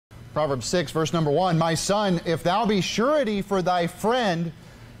Proverbs 6, verse number 1, my son, if thou be surety for thy friend,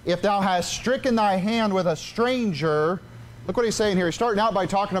 if thou hast stricken thy hand with a stranger. Look what he's saying here. He's starting out by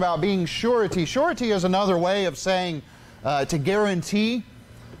talking about being surety. Surety is another way of saying to guarantee,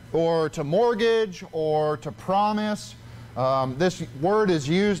 or to mortgage, or to promise. This word is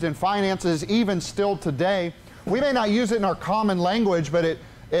used in finances even still today. We may not use it in our common language, but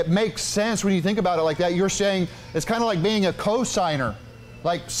it makes sense when you think about it like that. You're saying it's kind of like being a co-signer,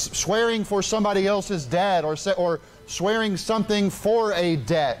 like swearing for somebody else's debt, or swearing something for a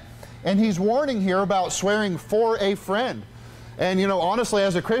debt. And he's warning here about swearing for a friend. And you know, honestly,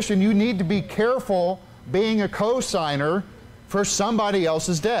 as a Christian, you need to be careful being a co-signer for somebody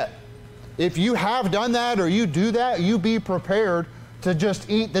else's debt. If you have done that or you do that, you be prepared to just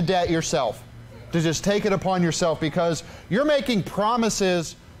eat the debt yourself, to just take it upon yourself, because you're making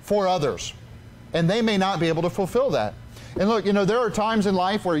promises for others, and they may not be able to fulfill that. And look, you know, there are times in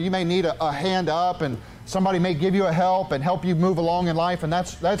life where you may need a hand up, and somebody may give you a help and help you move along in life, and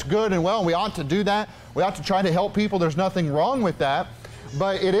that's good and well, and we ought to do that. We ought to try to help people. There's nothing wrong with that.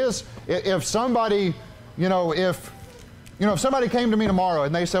 But it is, if somebody, if somebody came to me tomorrow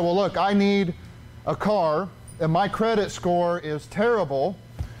and they said, well, look, I need a car, and my credit score is terrible,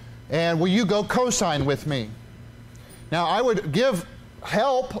 and will you go co-sign with me? Now, I would give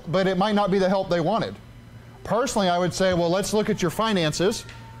help, but it might not be the help they wanted. Personally, I would say, well, let's look at your finances,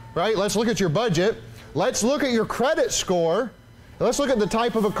 right? Let's look at your budget. Let's look at your credit score. Let's look at the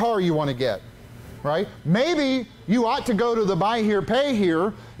type of a car you want to get, right? Maybe you ought to go to the buy here, pay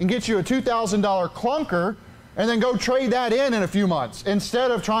here and get you a $2,000 clunker and then go trade that in a few months,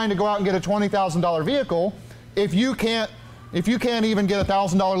 instead of trying to go out and get a $20,000 vehicle if you can't even get a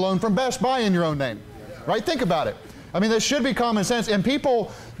 $1,000 loan from Best Buy in your own name, right? Think about it. I mean, this should be common sense. And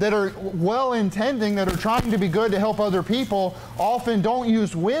people that are well-intending, that are trying to be good to help other people, often don't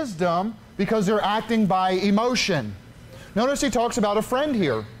use wisdom because they're acting by emotion. Notice he talks about a friend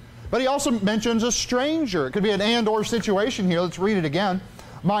here, but he also mentions a stranger. It could be an and/or situation here. Let's read it again.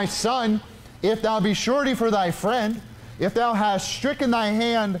 My son, if thou be surety for thy friend, if thou hast stricken thy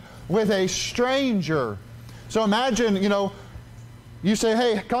hand with a stranger. So imagine, you say,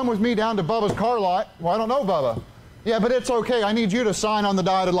 hey, come with me down to Bubba's car lot. Well, I don't know Bubba. Yeah, but it's okay. I need you to sign on the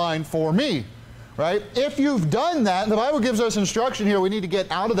dotted line for me, right? If you've done that, the Bible gives us instruction here. We need to get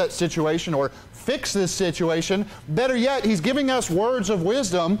out of that situation or fix this situation. Better yet, he's giving us words of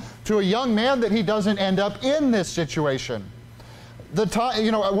wisdom to a young man that he doesn't end up in this situation. We're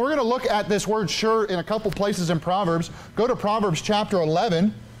going to look at this word sure in a couple places in Proverbs. Go to Proverbs chapter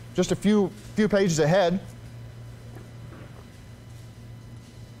 11, just a few pages ahead.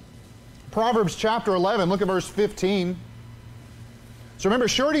 Proverbs chapter 11, look at verse 15. So remember,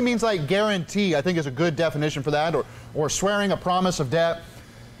 surety means like guarantee, I think is a good definition for that, or swearing a promise of debt.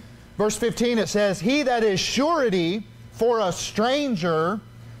 Verse 15, it says, he that is surety for a stranger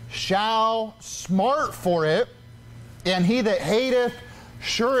shall smart for it, and he that hateth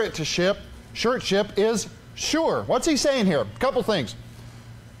suretship is sure. What's he saying here? A couple things.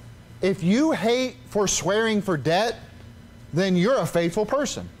 If you hate for swearing for debt, then you're a faithful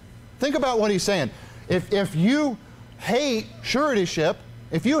person. Think about what he's saying. If you hate suretyship,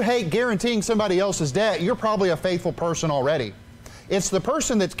 if you hate guaranteeing somebody else's debt, you're probably a faithful person already. It's the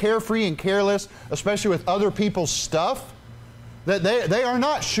person that's carefree and careless, especially with other people's stuff, that they are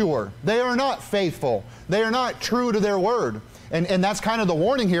not sure. They are not faithful. They are not true to their word. And that's kind of the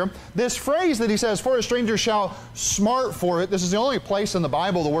warning here. This phrase that he says, for a stranger shall smart for it, this is the only place in the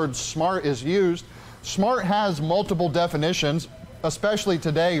Bible the word smart is used. Smart has multiple definitions, especially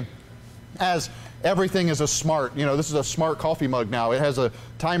today, as everything is a smart. This is a smart coffee mug now. It has a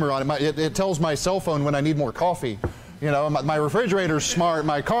timer on it. It tells my cell phone when I need more coffee. My refrigerator's smart,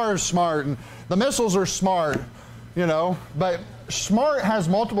 my car's smart, and the missiles are smart, But smart has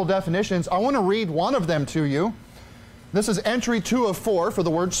multiple definitions. I want to read one of them to you. This is entry 2 of 4 for the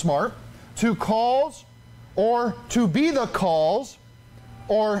word smart. To cause, or to be the cause,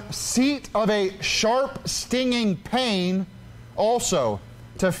 or seat of a sharp stinging pain also.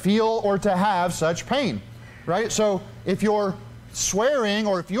 To feel or to have such pain, right? So if you're swearing,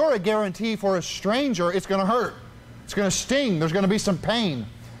 or if you're a guarantee for a stranger, it's going to hurt. It's going to sting. There's going to be some pain.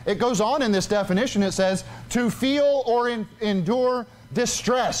 It goes on in this definition. It says, to feel or endure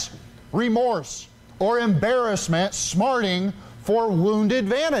distress, remorse, or embarrassment, smarting for wounded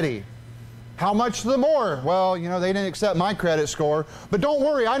vanity. How much the more? Well, they didn't accept my credit score. But don't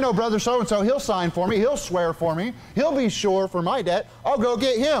worry, I know brother so-and-so. He'll sign for me. He'll swear for me. He'll be sure for my debt. I'll go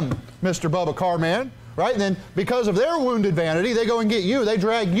get him, Mr. Bubba Carman. Right? And then because of their wounded vanity, they go and get you. They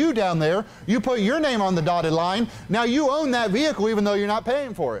drag you down there. You put your name on the dotted line. Now you own that vehicle even though you're not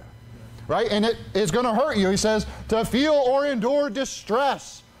paying for it. right? And it is going to hurt you. He says, to feel or endure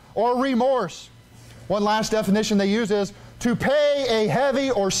distress or remorse. One last definition they use is, to pay a heavy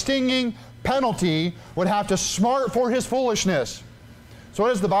or stinging penalty would have to smart for his foolishness. So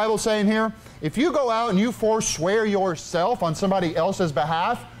what is the Bible saying here? If you go out and you forswear yourself on somebody else's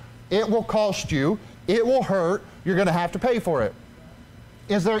behalf, it will cost you, it will hurt, you're going to have to pay for it.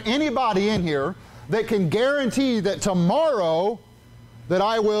 Is there anybody in here that can guarantee that tomorrow that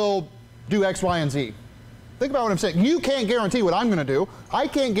I will do X, Y, and Z? Think about what I'm saying. You can't guarantee what I'm going to do. I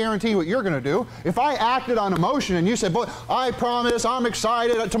can't guarantee what you're going to do. If I acted on emotion and you said, boy, I promise, I'm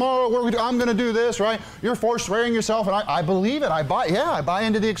excited, tomorrow I'm going to do this, right? You're forswearing yourself, and I believe it. I buy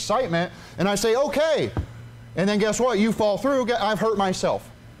into the excitement, and I say, okay. And then guess what? You fall through. I've hurt myself.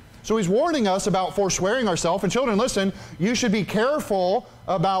 So he's warning us about forswearing ourselves. And children, listen, you should be careful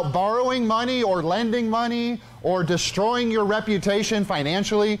about borrowing money or lending money or destroying your reputation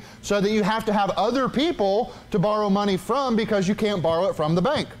financially so that you have to have other people to borrow money from because you can't borrow it from the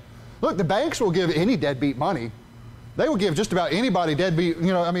bank. Look, the banks will give any deadbeat money. They will give just about anybody deadbeat,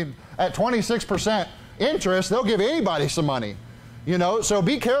 at 26% interest, they'll give anybody some money. So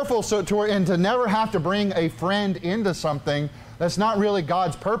be careful and to never have to bring a friend into something that's not really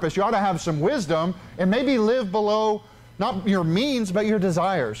God's purpose. You ought to have some wisdom and maybe live below not your means, but your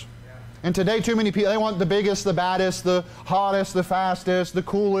desires. Yeah. And today, too many people, they want the biggest, the baddest, the hottest, the fastest, the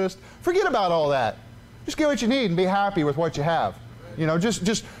coolest. Forget about all that. Just get what you need and be happy with what you have. Right.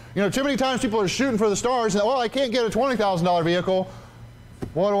 Too many times people are shooting for the stars and, well, I can't get a $20,000 vehicle.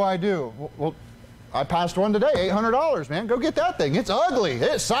 What do I do? Well, I passed one today, $800, man. Go get that thing. It's ugly.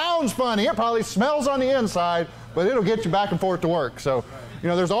 It sounds funny. It probably smells on the inside, but it'll get you back and forth to work. So,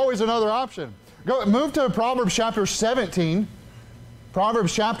 there's always another option. Move to Proverbs chapter 17.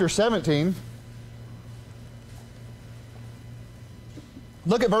 Proverbs chapter 17.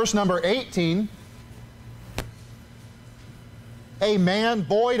 Look at verse number 18. A man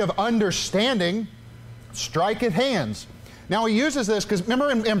void of understanding striketh hands. Now he uses this because remember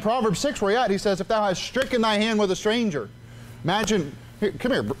in Proverbs 6 where he says, if thou hast stricken thy hand with a stranger. Imagine,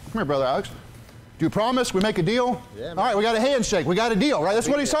 come here, Brother Alex. Do you promise we make a deal? Yeah, all right, we got a handshake. We got a deal, right? That's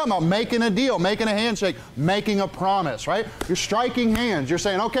what he's talking about, making a deal, making a handshake, making a promise, right? You're striking hands. You're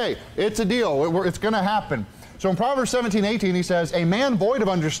saying, okay, it's a deal. It's going to happen. So in Proverbs 17:18 he says, a man void of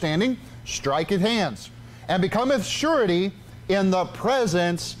understanding striketh hands and becometh surety in the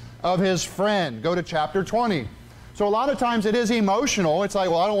presence of his friend. Go to chapter 20. So a lot of times it is emotional. It's like,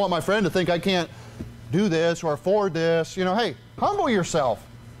 well, I don't want my friend to think I can't do this or afford this. Hey, humble yourself.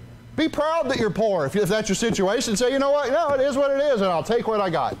 Be proud that you're poor. If that's your situation, say, you know what? No, it is what it is, and I'll take what I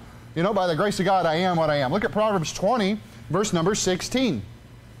got. By the grace of God, I am what I am. Look at Proverbs 20, verse number 16.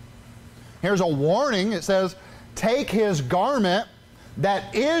 Here's a warning. It says, take his garment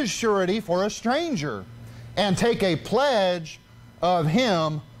that is surety for a stranger, and take a pledge of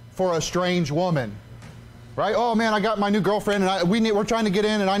him for a strange woman. Right? Oh man, I got my new girlfriend and we're trying to get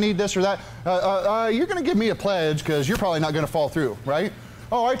in and I need this or that. You're going to give me a pledge because you're probably not going to fall through, right?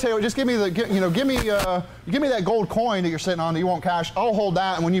 Oh, I tell you what, just give me that gold coin that you're sitting on that you won't cash. I'll hold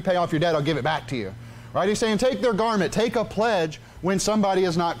that, and when you pay off your debt, I'll give it back to you. Right? He's saying take their garment, take a pledge when somebody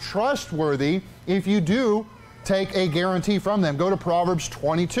is not trustworthy. If you do, take a guarantee from them. Go to Proverbs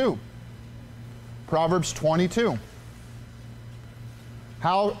 22. Proverbs 22.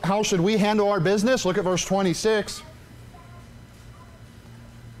 How should we handle our business? Look at verse 26.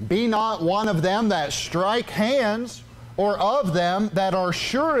 Be not one of them that strike hands, or of them that are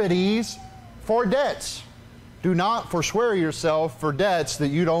sureties for debts. Do not forswear yourself for debts that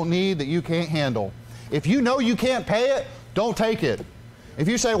you don't need, that you can't handle. If you know you can't pay it, don't take it. If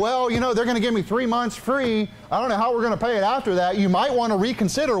you say, well, they're going to give me 3 months free, I don't know how we're going to pay it after that, you might want to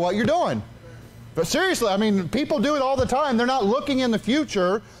reconsider what you're doing. But seriously, people do it all the time. They're not looking in the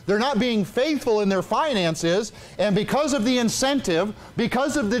future. They're not being faithful in their finances. And because of the incentive,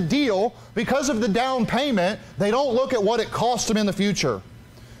 because of the deal, because of the down payment, they don't look at what it costs them in the future.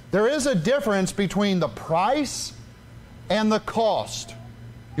 There is a difference between the price and the cost.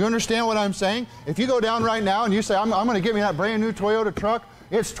 You understand what I'm saying? If you go down right now and you say, I'm going to get me that brand new Toyota truck,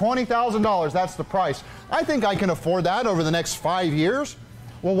 it's $20,000. That's the price. I think I can afford that over the next 5 years.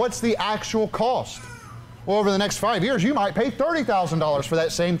 Well, what's the actual cost? Well, over the next 5 years, you might pay $30,000 for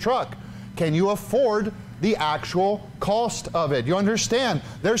that same truck. Can you afford the actual cost of it? You understand?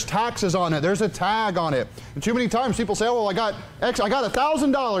 There's taxes on it. There's a tag on it. And too many times people say, oh, well, I got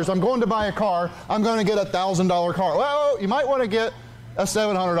 $1,000. I'm going to buy a car. I'm going to get a $1,000 car. Well, you might want to get a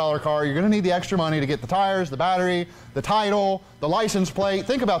 $700 car. You're going to need the extra money to get the tires, the battery, the title, the license plate.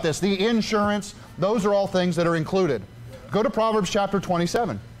 Think about this. The insurance. Those are all things that are included. Go to Proverbs chapter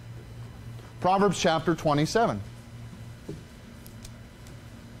 27. Proverbs chapter 27.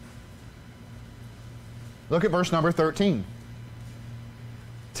 Look at verse number 13.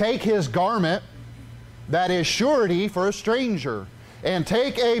 Take his garment, that is surety for a stranger, and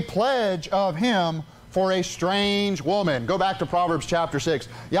take a pledge of him for a strange woman. Go back to Proverbs chapter 6.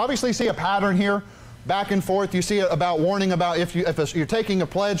 You obviously see a pattern here, back and forth. You see about warning about if you're taking a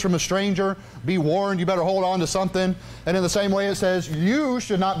pledge from a stranger, be warned, you better hold on to something. And in the same way it says, you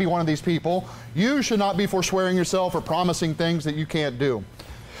should not be one of these people. You should not be forswearing yourself or promising things that you can't do.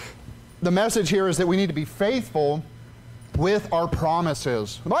 The message here is that we need to be faithful with our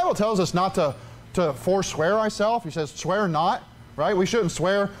promises. The Bible tells us not to forswear ourselves. He says, swear not, right? We shouldn't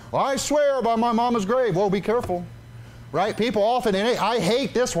swear, well, I swear by my mama's grave. Whoa, be careful, right? People often, I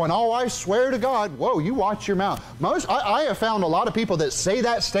hate this one. Oh, I swear to God. Whoa, you watch your mouth. I have found a lot of people that say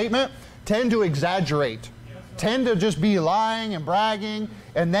that statement tend to exaggerate, tend to just be lying and bragging,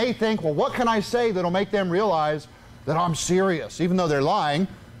 and they think, well, what can I say that'll make them realize that I'm serious? Even though they're lying,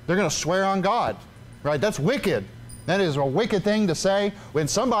 they're going to swear on God, right? That's wicked. That is a wicked thing to say. When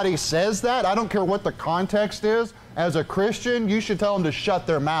somebody says that, I don't care what the context is, as a Christian, you should tell them to shut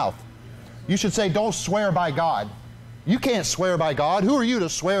their mouth. You should say, don't swear by God. You can't swear by God. Who are you to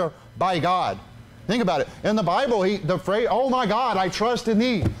swear by God? Think about it. In the Bible, the phrase, oh my God, I trust in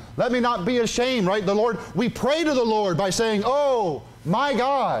thee. Let me not be ashamed, right? The Lord, we pray to the Lord by saying, oh my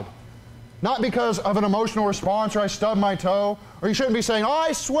God. Not because of an emotional response or I stubbed my toe. Or you shouldn't be saying, oh,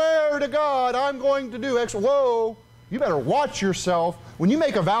 I swear to God I'm going to do X. Whoa, you better watch yourself. When you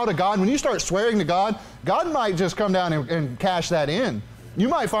make a vow to God, when you start swearing to God, God might just come down and cash that in. You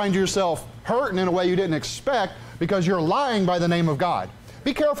might find yourself hurting in a way you didn't expect because you're lying by the name of God.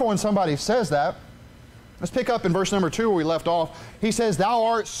 Be careful when somebody says that. Let's pick up in verse number 2 where we left off. He says, thou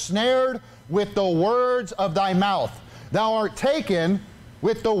art snared with the words of thy mouth. Thou art taken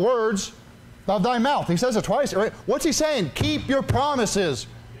with the words of thy mouth. He says it twice. Right? What's he saying? Keep your promises.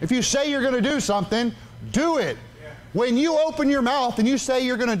 If you say you're going to do something, do it. When you open your mouth and you say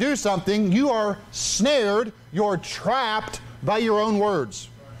you're going to do something, you are snared, you're trapped by your own words.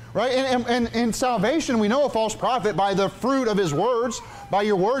 Right? And in salvation, we know a false prophet by the fruit of his words. By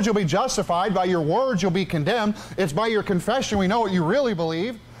your words you'll be justified. By your words you'll be condemned. It's by your confession we know what you really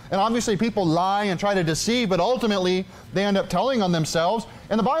believe. And obviously people lie and try to deceive, but ultimately they end up telling on themselves.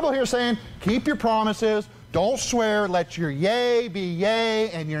 And the Bible here is saying, keep your promises, don't swear, let your yea be yea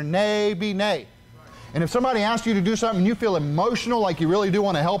and your nay be nay. And if somebody asks you to do something and you feel emotional, like you really do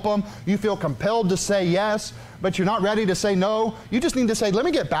want to help them, you feel compelled to say yes, but you're not ready to say no, you just need to say, let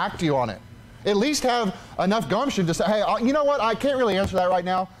me get back to you on it. At least have enough gumption to say, hey, you know what, I can't really answer that right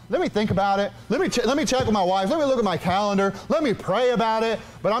now. Let me think about it. Let me check with my wife. Let me look at my calendar. Let me pray about it.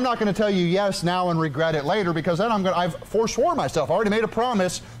 But I'm not going to tell you yes now and regret it later, because then I've forsworn myself. I already made a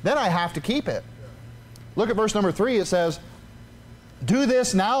promise. Then I have to keep it. Look at verse number 3. It says, do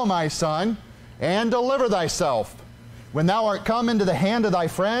this now, my son, and deliver thyself. When thou art come into the hand of thy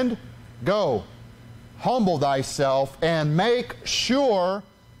friend, go, humble thyself, and make sure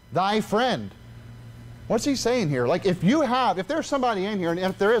thy friend. What's he saying here? Like if there's somebody in here, and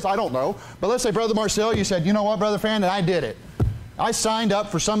if there is, I don't know, but let's say, Brother Marcel, you said, you know what, Brother Fran, I did it. I signed up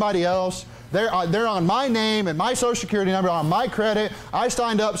for somebody else. They're on my name and my social security number, on my credit. I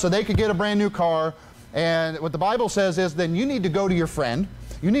signed up so they could get a brand new car. And what the Bible says is then you need to go to your friend.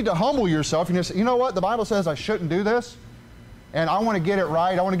 You need to humble yourself. And you say, you know what, the Bible says I shouldn't do this. And I want to get it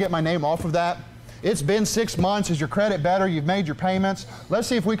right. I want to get my name off of that. It's been 6 months. Is your credit better? You've made your payments. Let's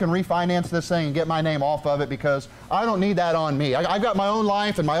see if we can refinance this thing and get my name off of it, because I don't need that on me. I've got my own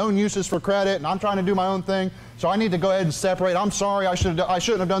life and my own uses for credit, and I'm trying to do my own thing. So I need to go ahead and separate. I'm sorry. I shouldn't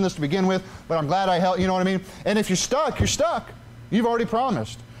have done this to begin with, but I'm glad I helped. You know what I mean? And if you're stuck, you're stuck. You've already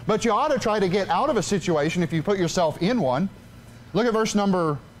promised. But you ought to try to get out of a situation if you put yourself in one. Look at verse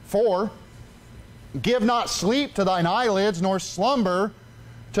number 4. Give not sleep to thine eyelids, nor slumber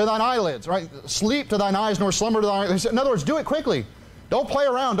to thine eyelids, right? Sleep to thine eyes, nor slumber to thine eyelids. In other words, do it quickly. Don't play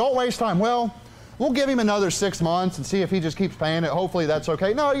around. Don't waste time. Well, we'll give him another 6 months and see if he just keeps paying it. Hopefully that's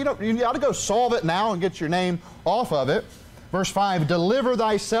okay. No, you got to go solve it now and get your name off of it. Verse 5, deliver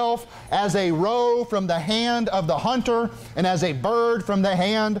thyself as a roe from the hand of the hunter, and as a bird from the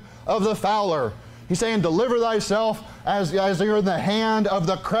hand of the fowler. He's saying deliver thyself as you're in the hand of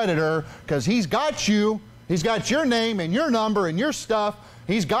the creditor, because he's got you. He's got your name and your number and your stuff.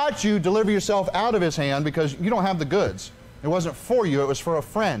 He's got you. Deliver yourself out of his hand because you don't have the goods. It wasn't for you. It was for a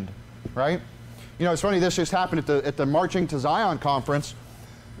friend, right? You know, it's funny. This just happened at the Marching to Zion conference.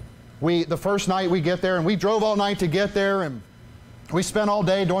 The first night we get there, and we drove all night to get there, and we spent all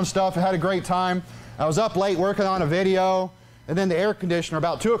day doing stuff and had a great time. I was up late working on a video. and then the air conditioner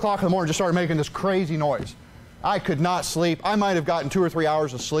about 2 o'clock in the morning just started making this crazy noise. I could not sleep. I might have gotten 2 or 3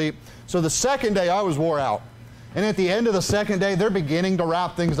 hours of sleep. So the second day I was wore out. And at the end of the second day, they're beginning to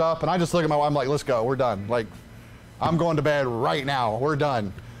wrap things up, and I just look at my wife, I'm like, let's go, we're done. Like, I'm going to bed right now, we're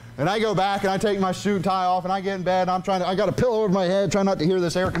done. And I go back and I take my suit and tie off and I get in bed and I got a pillow over my head, trying not to hear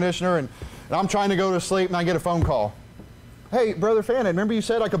this air conditioner, and I'm trying to go to sleep, and I get a phone call. Hey, Brother Fannin, remember you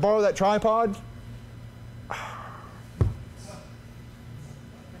said I could borrow that tripod?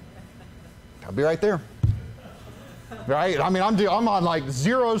 I'll be right there. Right? I mean, I'm on like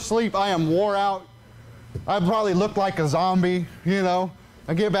zero sleep. I am wore out. I probably look like a zombie, you know.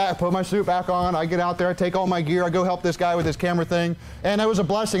 I get back, put my suit back on, I get out there, I take all my gear, I go help this guy with his camera thing, and it was a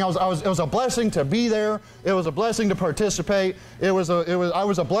blessing. It was a blessing to be there. It was a blessing to participate. I was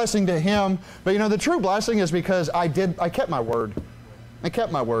a blessing to him. But you know, the true blessing is because I kept my word. I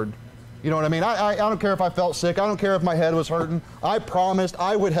kept my word. You know what I mean? I don't care if I felt sick. I don't care if my head was hurting. I promised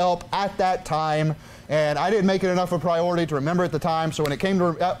I would help at that time, and I didn't make it enough of a priority to remember at the time. So when it came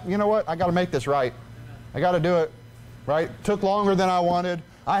to, you know what? I got to make this right. I got to do it. Right? Took longer than I wanted.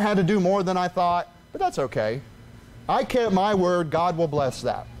 I had to do more than I thought, but that's okay. I kept my word. God will bless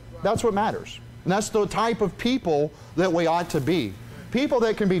that. That's what matters. And that's the type of people that we ought to be. People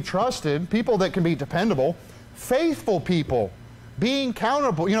that can be trusted, people that can be dependable, faithful people, being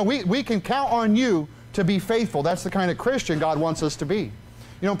accountable. You know, we can count on you to be faithful. That's the kind of Christian God wants us to be. You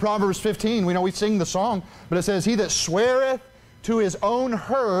know, in Proverbs 15, we know we sing the song, but it says, he that sweareth to his own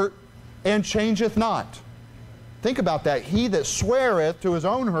hurt and changeth not. Think about that. He that sweareth to his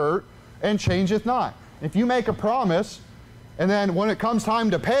own hurt and changeth not. If you make a promise, and then when it comes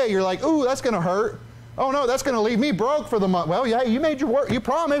time to pay, you're like, ooh, that's going to hurt. Oh no, that's going to leave me broke for the month. Well, yeah, you made your word. You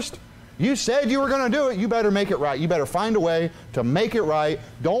promised. You said you were going to do it. You better make it right. You better find a way to make it right.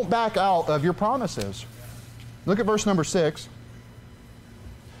 Don't back out of your promises. Look at verse number 6.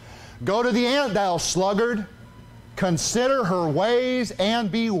 Go to the ant, thou sluggard. Consider her ways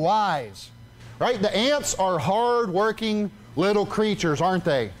and be wise. Right? The ants are hard-working little creatures, aren't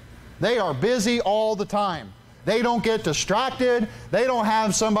they? They are busy all the time. They don't get distracted. They don't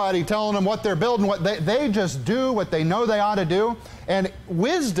have somebody telling them what they're building. They just do what they know they ought to do. And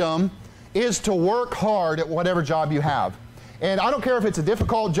wisdom is to work hard at whatever job you have. And I don't care if it's a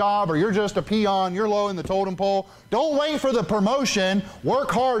difficult job or you're just a peon, you're low in the totem pole. Don't wait for the promotion. Work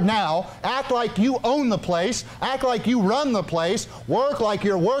hard now. Act like you own the place. Act like you run the place. Work like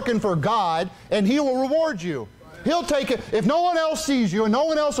you're working for God, and He will reward you. He'll take it. If no one else sees you and no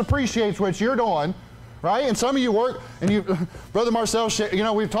one else appreciates what you're doing, right? And some of you work, and you, Brother Marcel, you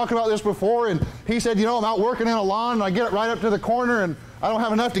know, we've talked about this before, and he said, you know, I'm out working in a lawn, and I get it right up to the corner, and I don't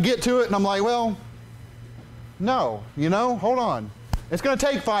have enough to get to it, and I'm like, well, no, you know, hold on. It's going to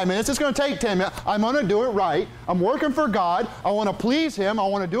take 5 minutes. It's going to take 10 minutes. I'm going to do it right. I'm working for God. I want to please Him. I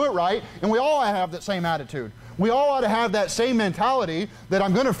want to do it right. And we all have that same attitude. We all ought to have that same mentality that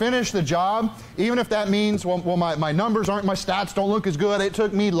I'm going to finish the job, even if that means, well my numbers aren't, my stats don't look as good. It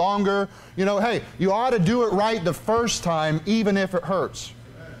took me longer. You know, hey, you ought to do it right the first time, even if it hurts.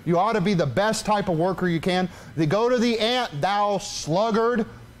 You ought to be the best type of worker you can. Go to the ant, thou sluggard.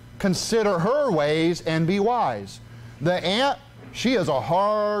 Consider her ways and be wise. The ant, she is a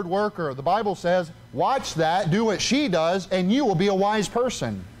hard worker. The Bible says, watch that, do what she does, and you will be a wise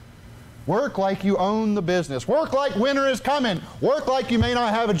person. Work like you own the business. Work like winter is coming. Work like you may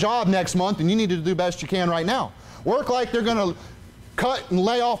not have a job next month and you need to do the best you can right now. Work like they're going to cut and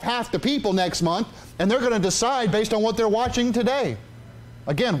lay off half the people next month, and they're going to decide based on what they're watching today.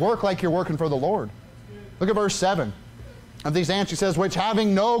 Again, work like you're working for the Lord. Look at verse 7. Of these ants, he says, which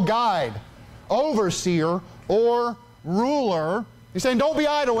having no guide, overseer, or ruler. He's saying, don't be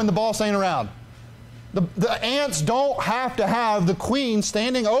idle when the boss ain't around. The ants don't have to have the queen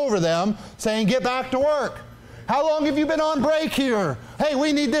standing over them saying, get back to work. How long have you been on break here? Hey,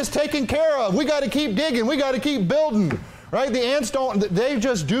 we need this taken care of. We got to keep digging. We got to keep building. Right? The ants don't, they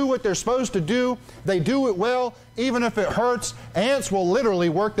just do what they're supposed to do. They do it well, even if it hurts. Ants will literally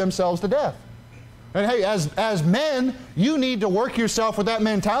work themselves to death. And hey, as men, you need to work yourself with that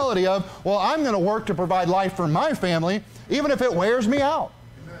mentality of, well, I'm going to work to provide life for my family, even if it wears me out.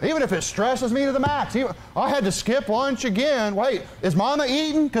 Even if it stresses me to the max. I had to skip lunch again. Wait, is Mama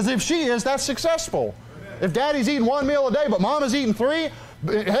eating? Because if she is, that's successful. If Daddy's eating 1 meal a day, but Mama's eating 3,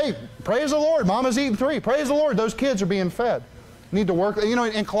 hey, praise the Lord, Mama's eating 3. Praise the Lord, those kids are being fed. Need to work. You know,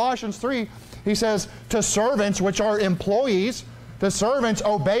 in Colossians 3, he says, to servants, which are employees, the servants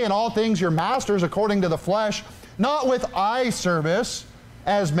obey in all things your masters according to the flesh, not with eye service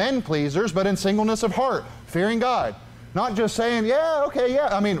as men pleasers, but in singleness of heart, fearing God. Not just saying, yeah, okay, yeah.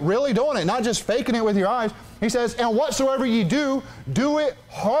 I mean, really doing it. Not just faking it with your eyes. He says, and whatsoever ye do, do it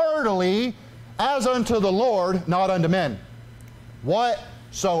heartily as unto the Lord, not unto men.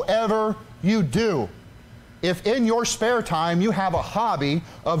 Whatsoever you do. If in your spare time you have a hobby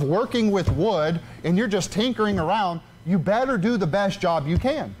of working with wood and you're just tinkering around, you better do the best job you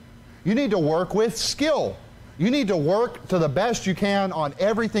can. You need to work with skill. You need to work to the best you can on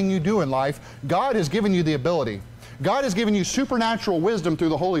everything you do in life. God has given you the ability. God has given you supernatural wisdom through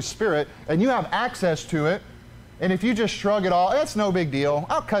the Holy Spirit, and you have access to it. And if you just shrug it all, it's no big deal.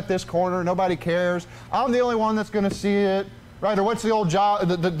 I'll cut this corner, nobody cares. I'm the only one that's going to see it. Right, or what's the old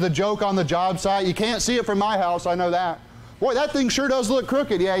the joke on the job site? You can't see it from my house, I know that. Boy, that thing sure does look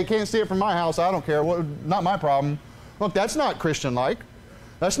crooked. Yeah, you can't see it from my house, I don't care. Well, not my problem. Look, that's not Christian-like.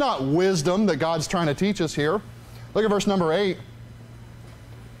 That's not wisdom that God's trying to teach us here. Look at verse number 8. It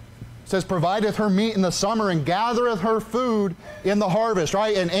says, provideth her meat in the summer and gathereth her food in the harvest.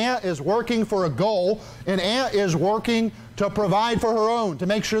 Right, an ant is working for a goal. An ant is working to provide for her own, to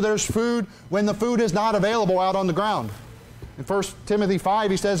make sure there's food when the food is not available out on the ground. In 1 Timothy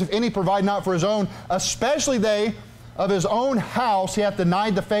 5, he says, if any provide not for his own, especially they of his own house, he hath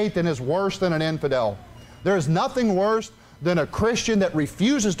denied the faith and is worse than an infidel. There is nothing worse than a Christian that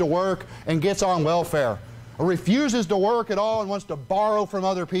refuses to work and gets on welfare, or refuses to work at all and wants to borrow from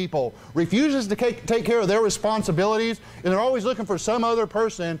other people, refuses to take care of their responsibilities, and they're always looking for some other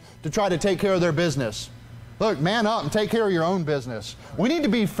person to try to take care of their business. Look, man up and take care of your own business. We need to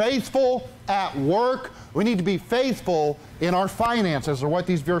be faithful at work. We need to be faithful in our finances, or what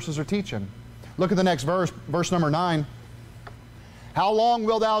these verses are teaching. Look at the next verse, verse number 9. How long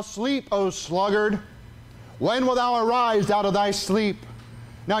wilt thou sleep, O sluggard? When wilt thou arise out of thy sleep?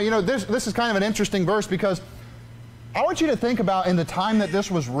 Now, you know, this is kind of an interesting verse, because I want you to think about in the time that this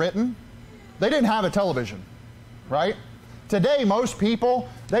was written, they didn't have a television, right? Today, most people,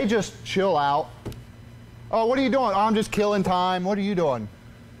 they just chill out. Oh, what are you doing? Oh, I'm just killing time. What are you doing?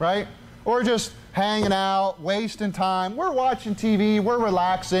 Right? Or just hanging out, wasting time. We're watching TV. We're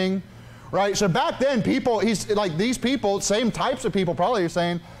relaxing. Right? So back then, these people, same types of people probably are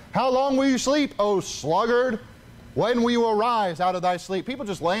saying, how long will you sleep, O sluggard? When will you arise out of thy sleep? People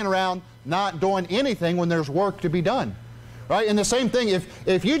just laying around, not doing anything when there's work to be done. Right? And the same thing,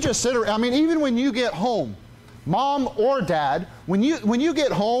 if you just sit around, I mean, even when you get home, mom or dad, when you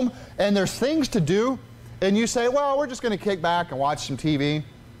get home and there's things to do, and you say, well, we're just going to kick back and watch some TV.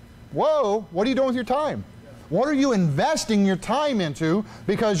 Whoa, what are you doing with your time? What are you investing your time into?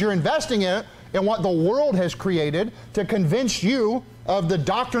 Because you're investing it in what the world has created to convince you of the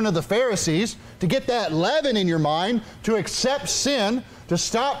doctrine of the Pharisees, to get that leaven in your mind, to accept sin, to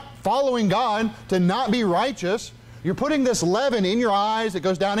stop following God, to not be righteous. You're putting this leaven in your eyes that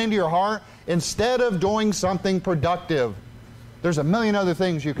goes down into your heart instead of doing something productive. There's a million other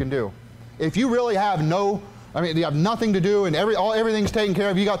things you can do. If you really have you have nothing to do and everything's taken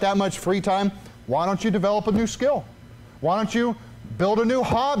care of, you got that much free time, why don't you develop a new skill? Why don't you build a new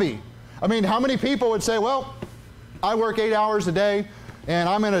hobby? I mean, how many people would say, well, I work 8 hours a day and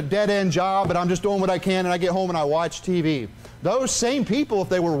I'm in a dead-end job, but I'm just doing what I can, and I get home and I watch TV. Those same people, if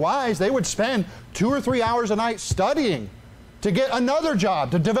they were wise, they would spend 2 or 3 hours a night studying to get another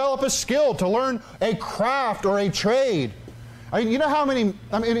job, to develop a skill, to learn a craft or a trade. I mean, you know how many,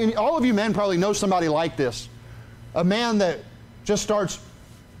 all of you men probably know somebody like this. A man that just starts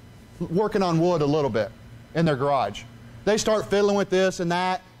working on wood a little bit in their garage. They start fiddling with this and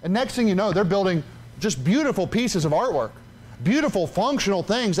that, and next thing you know, they're building just beautiful pieces of artwork. Beautiful, functional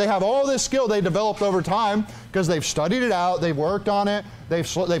things. They have all this skill they developed over time because they've studied it out, they've worked on it,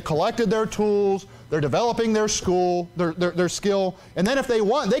 they've collected their tools, they're developing their skill, and then if they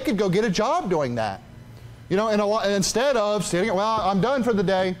want, they could go get a job doing that. You know, and instead of sitting, well, I'm done for the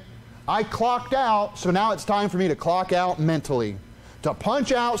day. I clocked out, so now it's time for me to clock out mentally, to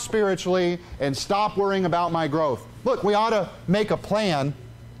punch out spiritually and stop worrying about my growth. Look, we ought to make a plan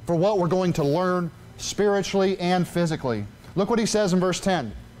for what we're going to learn spiritually and physically. Look what he says in verse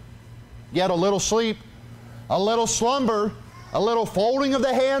 10. Yet a little sleep, a little slumber, a little folding of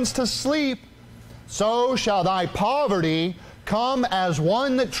the hands to sleep, so shall thy poverty come as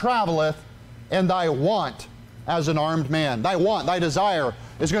one that travelleth, and thy want as an armed man. Thy want, thy desire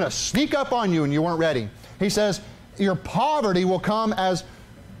is going to sneak up on you and you weren't ready. He says, your poverty will come as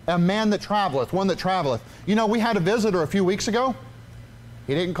a man that travelleth, one that travelleth. You know, we had a visitor a few weeks ago.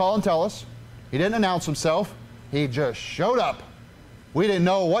 He didn't call and tell us. He didn't announce himself. He just showed up. We didn't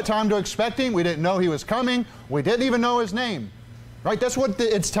know what time to expect him. We didn't know he was coming. We didn't even know his name. Right? That's what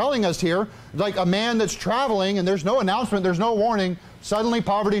it's telling us here. Like a man that's traveling and there's no announcement, there's no warning, suddenly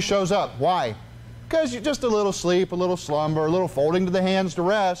poverty shows up. Why? Because just a little sleep, a little slumber, a little folding to the hands to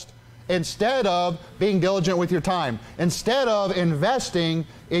rest, instead of being diligent with your time, instead of investing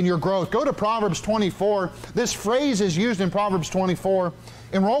in your growth. Go to Proverbs 24. This phrase is used in Proverbs 24.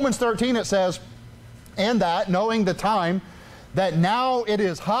 In Romans 13 it says, "And that, knowing the time, that now it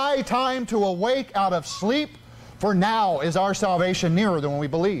is high time to awake out of sleep, for now is our salvation nearer than when we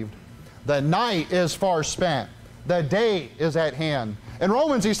believed. The night is far spent, the day is at hand." In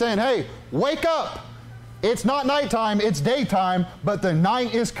Romans he's saying, hey, wake up. It's not nighttime, it's daytime, but the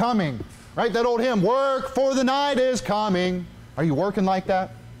night is coming. Right? That old hymn, "Work, for the night is coming." Are you working like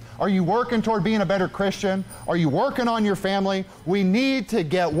that? Are you working toward being a better Christian? Are you working on your family? We need to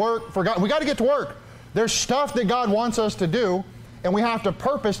get work for God. We got to get to work. There's stuff that God wants us to do, and we have to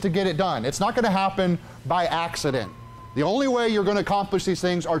purpose to get it done. It's not going to happen by accident. The only way you're going to accomplish these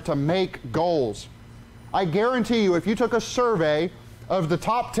things are to make goals. I guarantee you, if you took a survey of the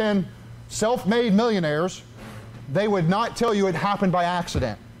top 10 self-made millionaires, they would not tell you it happened by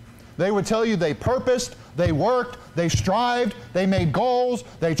accident. They would tell you they purposed, they worked, they strived, they made goals,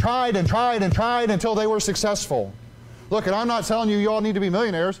 they tried and tried and tried until they were successful. Look, and I'm not telling you all need to be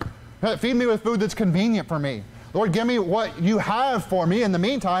millionaires. Feed me with food that's convenient for me. Lord, give me what you have for me. In the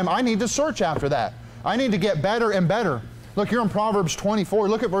meantime, I need to search after that. I need to get better and better. Look here in Proverbs 24.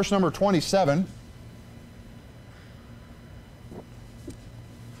 Look at verse number 27.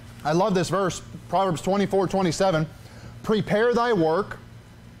 I love this verse, Proverbs 24:27. "Prepare thy work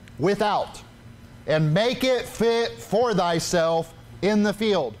without, and make it fit for thyself in the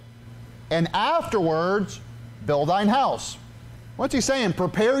field, and afterwards build thine house." What's he saying?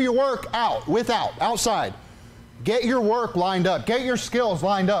 Prepare your work out, without, outside. Get your work lined up. Get your skills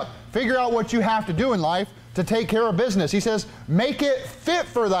lined up. Figure out what you have to do in life to take care of business. He says, make it fit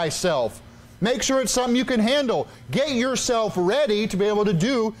for thyself. Make sure it's something you can handle. Get yourself ready to be able to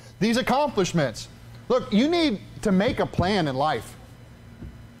do these accomplishments. Look, you need to make a plan in life.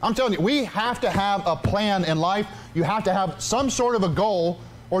 I'm telling you, we have to have a plan in life. You have to have some sort of a goal,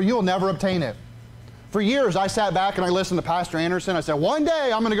 or you'll never obtain it. For years, I sat back and I listened to Pastor Anderson. I said, one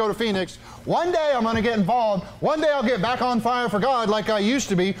day I'm going to go to Phoenix. One day I'm going to get involved. One day I'll get back on fire for God like I used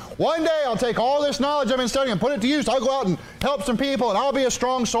to be. One day I'll take all this knowledge I've been studying and put it to use. I'll go out and help some people, and I'll be a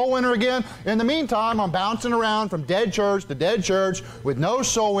strong soul winner again. In the meantime, I'm bouncing around from dead church to dead church with no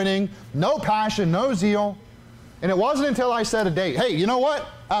soul winning, no passion, no zeal. And it wasn't until I set a date. Hey, you know what?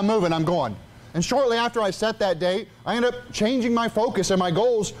 I'm moving. I'm going. And shortly after I set that date, I ended up changing my focus and my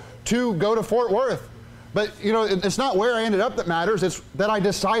goals to go to Fort Worth. But, you know, it's not where I ended up that matters. It's that I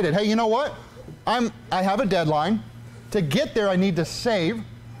decided, hey, you know what? I have a deadline. To get there, I need to save.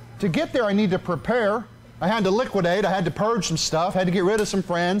 To get there, I need to prepare. I had to liquidate. I had to purge some stuff. I had to get rid of some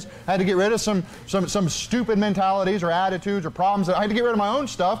friends. I had to get rid of some stupid mentalities or attitudes or problems. I had to get rid of my own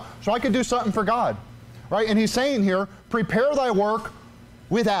stuff so I could do something for God. Right? And he's saying here, prepare thy work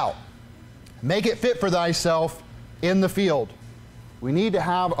without. Make it fit for thyself in the field. We need to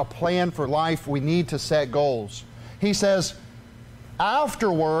have a plan for life. We need to set goals. He says,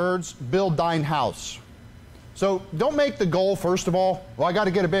 afterwards, build thine house. So don't make the goal, first of all, well, I got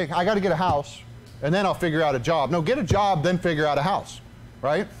to get a house, and then I'll figure out a job. No, get a job, then figure out a house,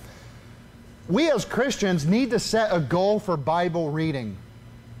 right? We as Christians need to set a goal for Bible reading.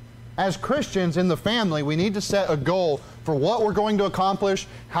 As Christians in the family, we need to set a goal for what we're going to accomplish,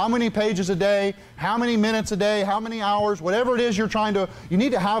 how many pages a day, how many minutes a day, how many hours, whatever it is you're trying to, you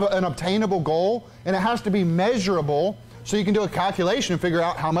need to have an obtainable goal, and it has to be measurable so you can do a calculation and figure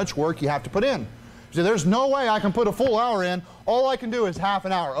out how much work you have to put in. So there's no way I can put a full hour in, all I can do is half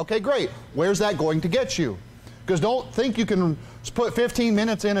an hour. Okay, great. Where's that going to get you? Because don't think you can put 15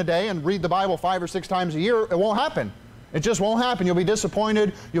 minutes in a day and read the Bible 5 or 6 times a year. It won't happen. It just won't happen. You'll be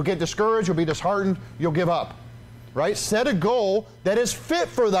disappointed, you'll get discouraged, you'll be disheartened, you'll give up. Right? Set a goal that is fit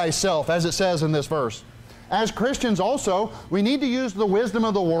for thyself, as it says in this verse. As Christians also, we need to use the wisdom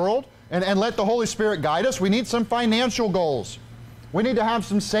of the world and let the Holy Spirit guide us. We need some financial goals. We need to have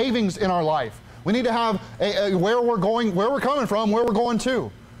some savings in our life. We need to have where we're going, where we're coming from, where we're going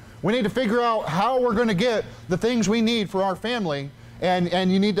to. We need to figure out how we're going to get the things we need for our family. And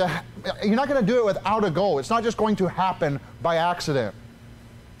you're not going to do it without a goal. It's not just going to happen by accident.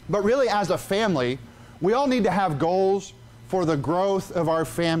 But really, as a family, we all need to have goals for the growth of our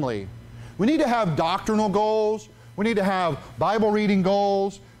family. We need to have doctrinal goals. We need to have Bible reading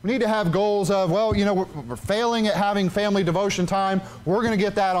goals. We need to have goals of, well, you know, we're failing at having family devotion time. We're going to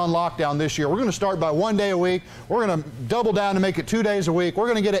get that on lockdown this year. We're going to start by 1 day a week. We're going to double down and make it 2 days a week. We're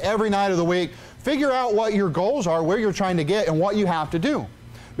going to get it every night of the week. Figure out what your goals are, where you're trying to get, and what you have to do.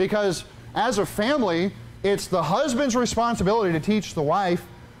 Because as a family, it's the husband's responsibility to teach the wife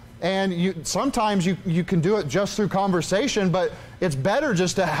And sometimes you can do it just through conversation, but it's better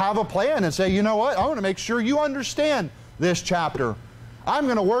just to have a plan and say, you know what, I want to make sure you understand this chapter. I'm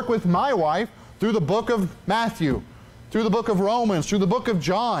going to work with my wife through the book of Matthew, through the book of Romans, through the book of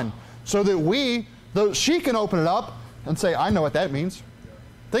John, so that she can open it up and say, I know what that means.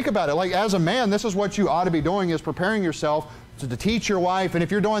 Think about it. Like, as a man, this is what you ought to be doing, is preparing yourself to teach your wife. And if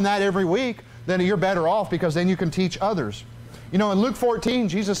you're doing that every week, then you're better off, because then you can teach others. You know, in Luke 14,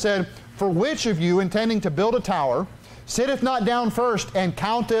 Jesus said, for which of you, intending to build a tower, sitteth not down first and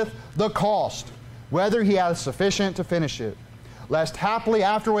counteth the cost, whether he hath sufficient to finish it? Lest haply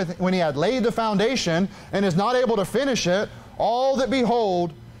afterward, when he had laid the foundation and is not able to finish it, all that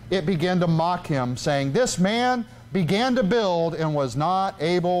behold it began to mock him, saying, this man began to build and was not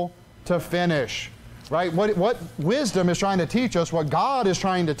able to finish. Right? What wisdom is trying to teach us, what God is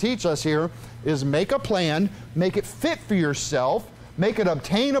trying to teach us here, is make a plan, make it fit for yourself, make it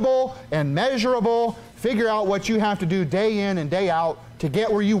obtainable and measurable, figure out what you have to do day in and day out to get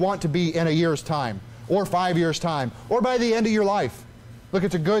where you want to be in a year's time, or 5 years' time, or by the end of your life. Look,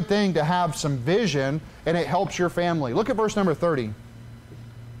 it's a good thing to have some vision, and it helps your family. Look at verse number 30.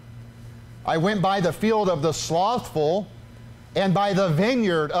 I went by the field of the slothful, and by the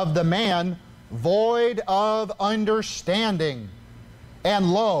vineyard of the man void of understanding.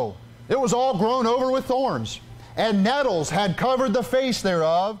 And lo, it was all grown over with thorns, and nettles had covered the face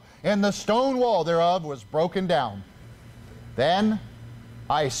thereof, and the stone wall thereof was broken down. Then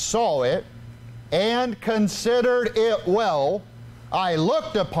I saw it, and considered it well. I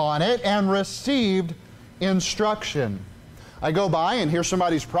looked upon it, and received instruction. I go by and here's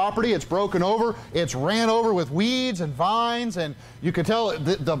somebody's property, it's broken over, it's ran over with weeds and vines, and you can tell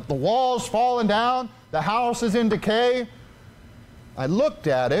the wall's fallen down, the house is in decay. I looked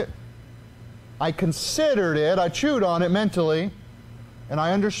at it, I considered it, I chewed on it mentally, and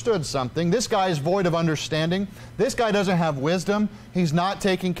I understood something. This guy is void of understanding. This guy doesn't have wisdom. He's not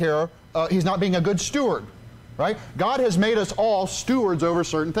taking care of, he's not being a good steward, right? God has made us all stewards over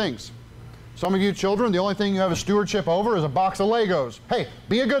certain things. Some of you children, the only thing you have a stewardship over is a box of Legos. Hey,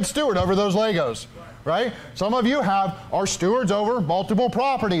 be a good steward over those Legos, right? Some of you are stewards over multiple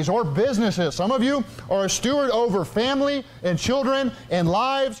properties or businesses. Some of you are a steward over family and children and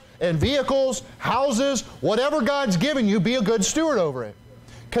lives and vehicles, houses, whatever God's given you, be a good steward over it.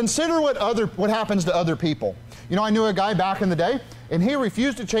 Consider what happens to other people. You know, I knew a guy back in the day, and he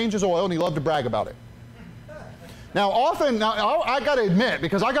refused to change his oil, and he loved to brag about it. Now, I got to admit,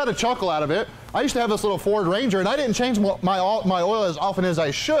 because I got a chuckle out of it, I used to have this little Ford Ranger, and I didn't change my oil as often as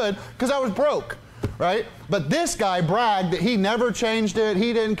I should because I was broke, right? But this guy bragged that he never changed it,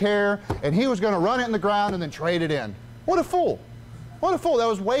 he didn't care, and he was going to run it in the ground and then trade it in. What a fool. What a fool. That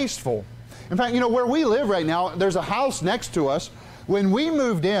was wasteful. In fact, you know, where we live right now, there's a house next to us. When we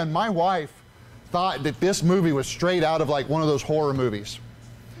moved in, my wife thought that this movie was straight out of like one of those horror movies.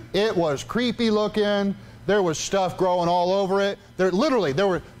 It was creepy looking. There was stuff growing all over it.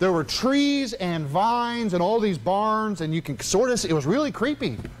 There were trees and vines and all these barns, and you can sort of see, it was really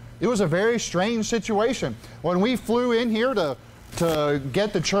creepy. It was a very strange situation. When we flew in here to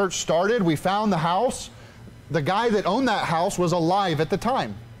get the church started, we found the house. The guy that owned that house was alive at the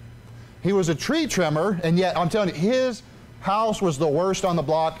time. He was a tree trimmer, and yet, I'm telling you, his house was the worst on the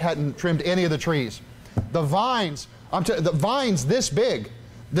block, hadn't trimmed any of the trees. The vines, the vines this big,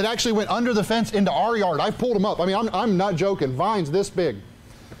 that actually went under the fence into our yard. I pulled them up. I mean, I'm not joking. Vines this big.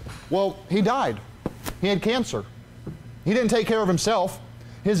 Well, he died. He had cancer. He didn't take care of himself.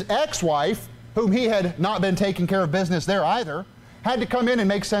 His ex-wife, whom he had not been taking care of business there either, had to come in and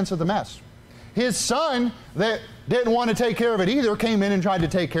make sense of the mess. His son, that didn't want to take care of it either, came in and tried to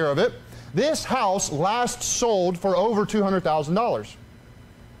take care of it. This house last sold for over $200,000.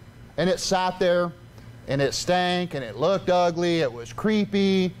 And it sat there, and it stank, and it looked ugly, it was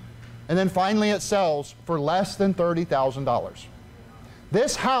creepy, and then finally it sells for less than $30,000.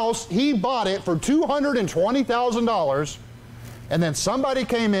 This house, he bought it for $220,000, and then somebody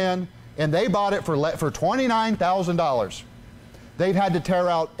came in and they bought it for $29,000. They've had to tear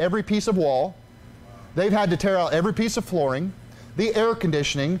out every piece of wall, they've had to tear out every piece of flooring, the air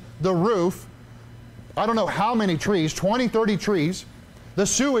conditioning, the roof, I don't know how many trees, 20, 30 trees, the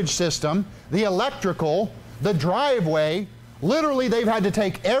sewage system, the electrical, the driveway. Literally, they've had to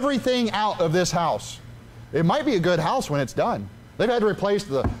take everything out of this house. It might be a good house when it's done. They've had to replace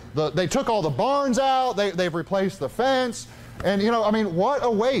they took all the barns out, they've replaced the fence, and you know, I mean, what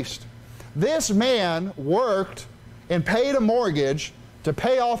a waste. This man worked and paid a mortgage to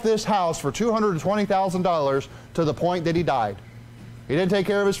pay off this house for $220,000 to the point that he died. He didn't take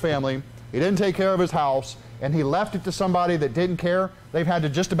care of his family, he didn't take care of his house, and he left it to somebody that didn't care, they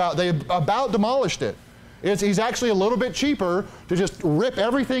about demolished it. He's actually a little bit cheaper to just rip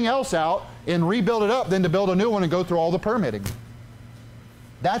everything else out and rebuild it up than to build a new one and go through all the permitting.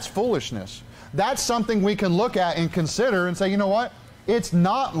 That's foolishness. That's something we can look at and consider and say, you know what? It's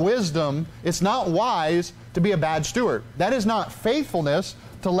not wisdom, it's not wise to be a bad steward. That is not faithfulness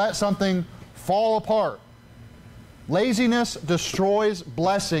to let something fall apart. Laziness destroys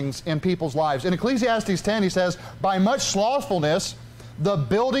blessings in people's lives. In Ecclesiastes 10, he says, by much slothfulness the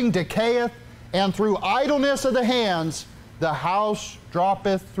building decayeth, and through idleness of the hands the house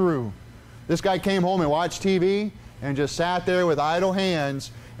droppeth through. This guy came home and watched TV and just sat there with idle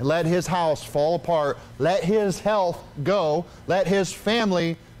hands and let his house fall apart, let his health go, let his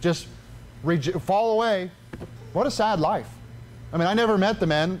family just fall away. What a sad life. I mean, I never met the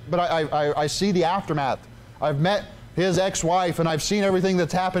man, but I see the aftermath. I've met his ex-wife, and I've seen everything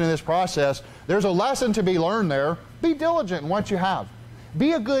that's happened in this process. There's a lesson to be learned there. Be diligent in what you have.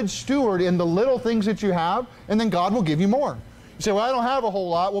 Be a good steward in the little things that you have, and then God will give you more. You say, well, I don't have a whole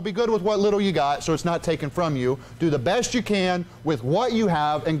lot. Well, be good with what little you got so it's not taken from you. Do the best you can with what you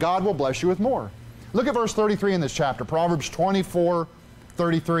have, and God will bless you with more. Look at verse 33 in this chapter, Proverbs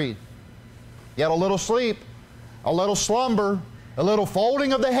 24:33. Yet a little sleep, a little slumber, a little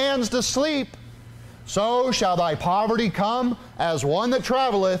folding of the hands to sleep, so shall thy poverty come as one that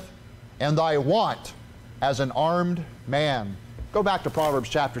travelleth, and thy want as an armed man. Go back to Proverbs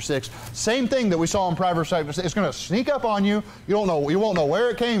chapter 6. Same thing that we saw in Proverbs chapter 6. It's going to sneak up on you. You won't know where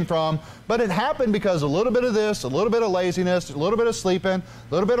it came from, but it happened because a little bit of this, a little bit of laziness, a little bit of sleeping, a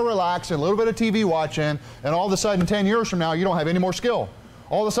little bit of relaxing, a little bit of TV watching, and all of a sudden 10 years from now you don't have any more skill.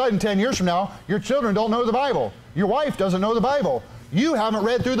 All of a sudden 10 years from now your children don't know the Bible. Your wife doesn't know the Bible. You haven't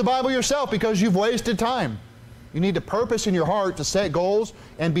read through the Bible yourself because you've wasted time. You need to purpose in your heart to set goals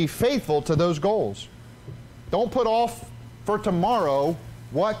and be faithful to those goals. Don't put off for tomorrow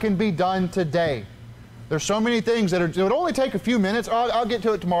what can be done today. There's so many things that it would only take a few minutes. Oh, I'll get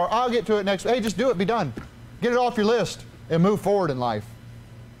to it tomorrow. I'll get to it next. Hey, just do it. Be done. Get it off your list and move forward in life.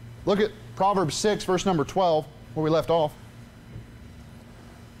 Look at Proverbs 6, verse number 12, where we left off.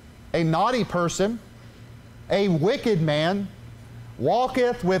 A naughty person, a wicked man,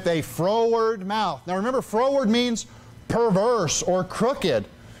 walketh with a froward mouth. Now remember, froward means perverse or crooked.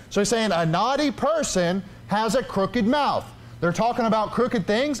 So he's saying a naughty person has a crooked mouth. They're talking about crooked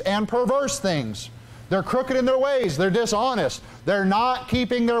things and perverse things. They're crooked in their ways. They're dishonest. They're not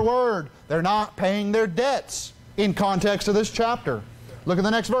keeping their word. They're not paying their debts in context of this chapter. Look at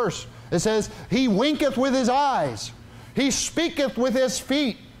the next verse. It says, he winketh with his eyes. He speaketh with his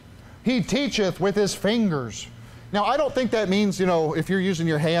feet. He teacheth with his fingers. Now, I don't think that means, if you're using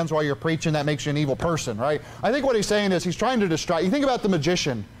your hands while you're preaching, that makes you an evil person, right? I think what he's saying is he's trying to distract. You think about the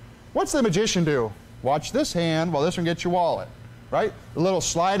magician. What's the magician do? Watch this hand while this one gets your wallet, right? A little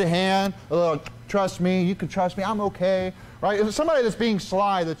sleight of hand, a little, trust me, you can trust me, I'm okay, right? It's somebody that's being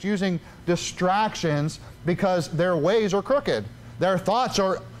sly, that's using distractions because their ways are crooked. Their thoughts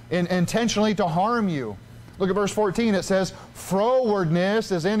are intentionally to harm you. Look at verse 14. It says,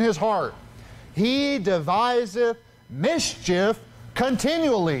 frowardness is in his heart. He deviseth mischief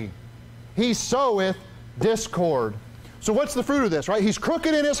continually. He soweth discord. So what's the fruit of this, right? He's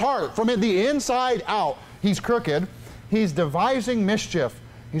crooked in his heart. From the inside out, he's crooked. He's devising mischief.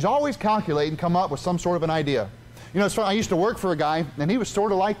 He's always calculating, come up with some sort of an idea. It's funny, I used to work for a guy, and he was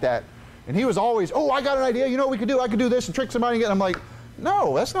sort of like that. And he was always, oh, I got an idea. You know what we could do? I could do this and trick somebody and get. I'm like,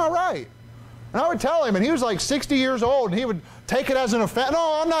 no, that's not right. And I would tell him, and he was like 60 years old, and he would take it as an offense.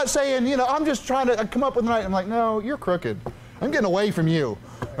 No, I'm not saying, I'm just trying to come up with an idea. I'm like, no, you're crooked. I'm getting away from you,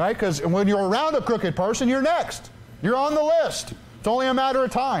 right? Because when you're around a crooked person, you're next. You're on the list. It's only a matter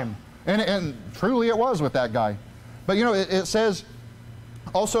of time. And truly it was with that guy. But it says,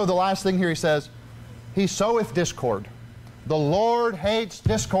 also the last thing here he says, he soweth discord. The Lord hates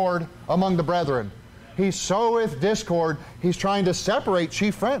discord among the brethren. He soweth discord. He's trying to separate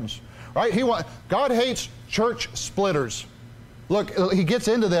chief friends. Right? God hates church splitters. Look, he gets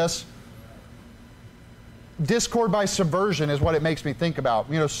into this. Discord by subversion is what it makes me think about.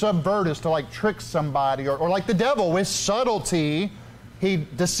 Subvert is to like trick somebody, or like the devil with subtlety. He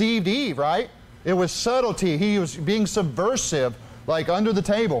deceived Eve, right? It was subtlety. He was being subversive, like under the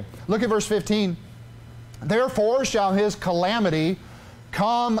table. Look at verse 15. Therefore shall his calamity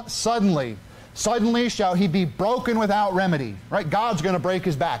come suddenly. Suddenly shall he be broken without remedy. Right? God's going to break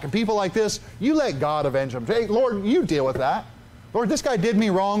his back. And people like this, you let God avenge them. Hey, Lord, you deal with that. Lord, this guy did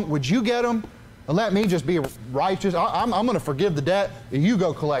me wrong. Would you get him? And let me just be righteous. I'm going to forgive the debt. You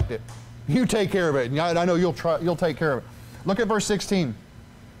go collect it. You take care of it. And I know you'll take care of it. Look at verse 16.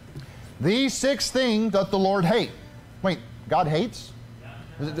 These 6 things that the Lord hates. Wait, God hates?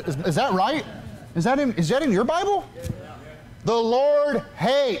 Is that right? Is that in your Bible? The Lord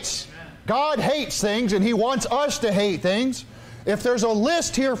hates. God hates things, and He wants us to hate things. If there's a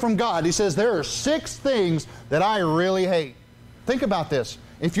list here from God, He says, there are 6 things that I really hate. Think about this.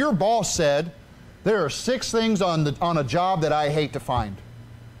 If your boss said, there are 6 things on a job that I hate to find.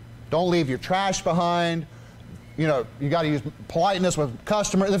 Don't leave your trash behind. You know, you got to use politeness with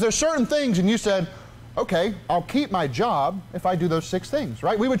customers. If there's certain things and you said, okay, I'll keep my job if I do those 6 things,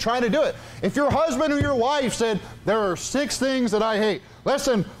 right? We would try to do it. If your husband or your wife said, there are 6 things that I hate.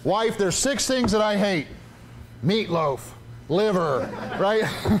 Listen, wife, there's 6 things that I hate. Meatloaf, liver, right?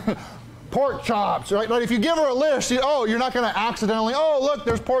 Pork chops, right? But if you give her a list, you're not going to accidentally, look,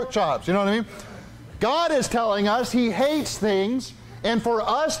 there's pork chops. You know what I mean? God is telling us He hates things, and for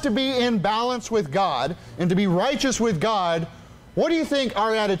us to be in balance with God and to be righteous with God, what do you think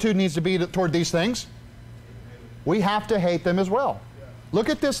our attitude needs to be toward these things? We have to hate them as well. Look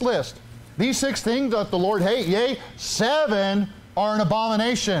at this list. These 6 things that the Lord hates, yea, 7 are an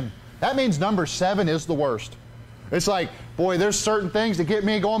abomination. That means number 7 is the worst. It's like, boy, there's certain things that get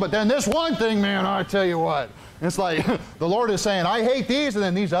me going, but then this one thing, man, I tell you what. It's like the Lord is saying, I hate these, and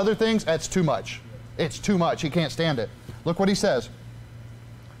then these other things, that's too much. It's too much. He can't stand it. Look what He says.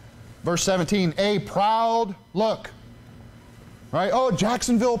 Verse 17, a proud look. Right? Oh,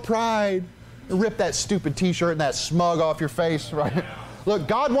 Jacksonville pride. Rip that stupid t-shirt and that smug off your face, right? Look,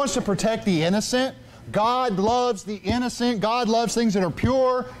 God wants to protect the innocent. God loves the innocent. God loves things that are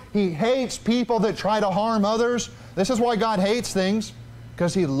pure. He hates people that try to harm others. This is why God hates things,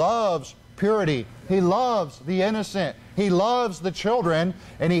 because He loves purity. He loves the innocent. He loves the children,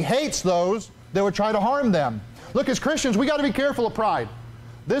 and He hates those that would try to harm them. Look, as Christians, we got to be careful of pride.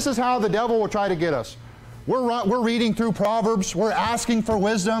 This is how the devil will try to get us. We're reading through Proverbs. We're asking for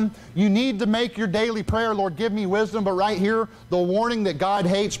wisdom. You need to make your daily prayer, Lord, give me wisdom. But right here, the warning that God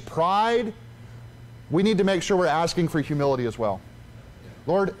hates pride, we need to make sure we're asking for humility as well.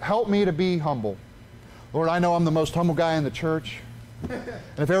 Lord, help me to be humble. Lord, I know I'm the most humble guy in the church. And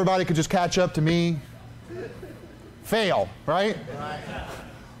if everybody could just catch up to me, fail, right?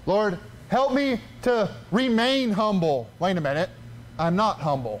 Lord, help me to remain humble. Wait a minute. I'm not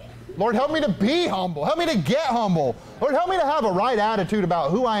humble. Lord, help me to be humble. Help me to get humble. Lord, help me to have a right attitude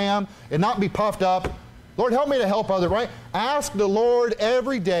about who I am and not be puffed up. Lord, help me to help others, right? Ask the Lord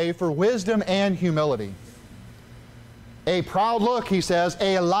every day for wisdom and humility. A proud look, He says,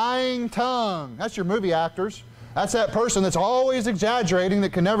 a lying tongue. That's your movie actors. That's that person that's always exaggerating,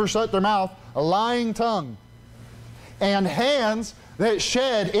 that can never shut their mouth. A lying tongue. And hands that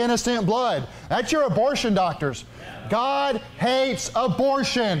shed innocent blood. That's your abortion doctors. God hates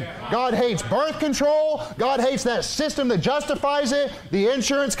abortion. God hates birth control. God hates that system that justifies it. The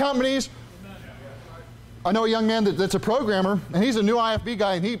insurance companies. I know a young man that's a programmer, and he's a new IFB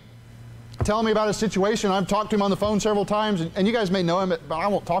guy, and he telling me about his situation. I've talked to him on the phone several times, and you guys may know him, but I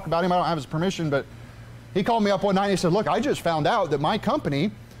won't talk about him. I don't have his permission, but he called me up one night and he said, look, I just found out that my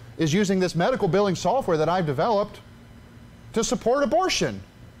company is using this medical billing software that I've developed to support abortion.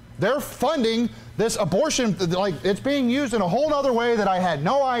 They're funding this abortion, like it's being used in a whole other way that I had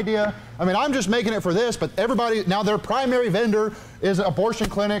no idea. I mean, I'm just making it for this, but everybody, now their primary vendor is abortion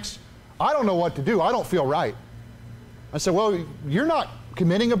clinics. I don't know what to do. I don't feel right. I said, well, you're not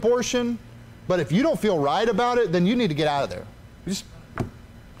committing abortion, but if you don't feel right about it, then you need to get out of there. Just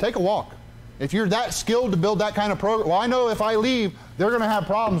take a walk. If you're that skilled to build that kind of program, well, I know if I leave, they're going to have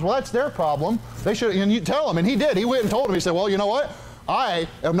problems. Well, that's their problem. They should, and you tell them, and he did. He went and told him. He said, well, you know what? I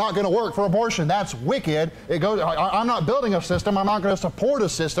am not going to work for abortion. That's wicked. I'm not building a system. I'm not going to support a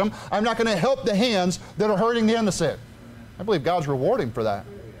system. I'm not going to help the hands that are hurting the innocent. I believe God's rewarding for that.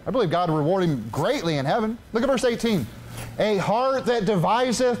 I believe God will reward him greatly in heaven. Look at verse 18. A heart that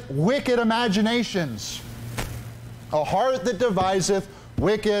deviseth wicked imaginations. A heart that deviseth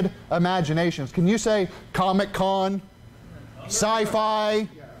wicked imaginations. Can you say Comic-Con, sci-fi,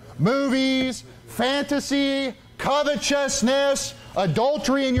 movies, fantasy, covetousness,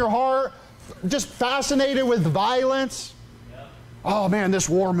 adultery in your heart, just fascinated with violence? Oh man, this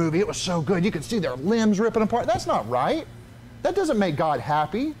war movie, it was so good. You could see their limbs ripping apart. That's not right. That doesn't make God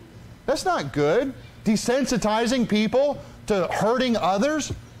happy. That's not good. Desensitizing people to hurting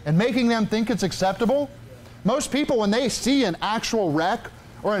others and making them think it's acceptable. Most people, when they see an actual wreck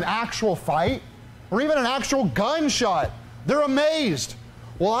or an actual fight or even an actual gunshot, they're amazed.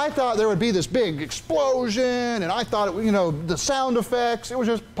 Well, I thought there would be this big explosion, and I thought, the sound effects, it was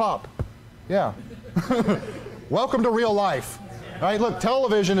just pop. Yeah. Welcome to real life. Right? Look,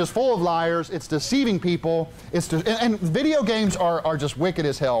 television is full of liars. It's deceiving people. And video games are just wicked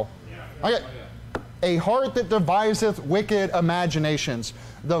as hell. A heart that deviseth wicked imaginations.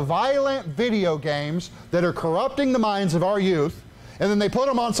 The violent video games that are corrupting the minds of our youth, and then they put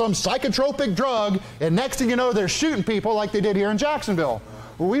them on some psychotropic drug, and next thing you know, they're shooting people like they did here in Jacksonville.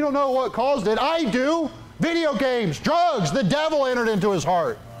 Well, we don't know what caused it. I do. Video games, drugs, the devil entered into his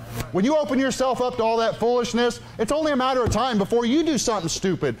heart. When you open yourself up to all that foolishness, it's only a matter of time before you do something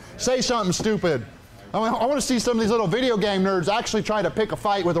stupid, say something stupid. I want to see some of these little video game nerds actually try to pick a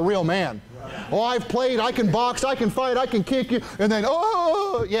fight with a real man. Oh, I've played, I can box, I can fight, I can kick you, and then,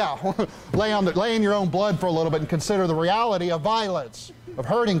 oh, yeah, lay in your own blood for a little bit and consider the reality of violence, of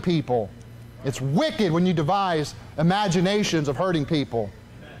hurting people. It's wicked when you devise imaginations of hurting people.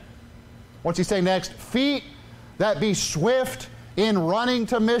 What's he say next? Feet that be swift in running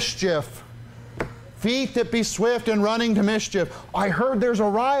to mischief. Feet that be swift in running to mischief. I heard there's a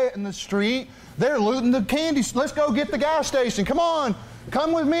riot in the street. They're looting the candy. Let's go get the gas station. Come on,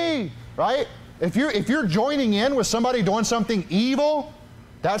 come with me. Right? If you're joining in with somebody doing something evil,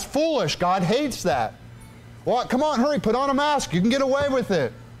 that's foolish. God hates that. Well, come on, hurry, put on a mask. You can get away with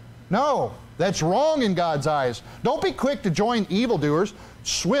it. No, that's wrong in God's eyes. Don't be quick to join evildoers,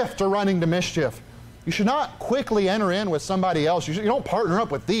 swift to running to mischief. You should not quickly enter in with somebody else. You don't partner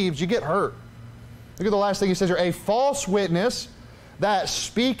up with thieves. You get hurt. Look at the last thing he says here. A false witness that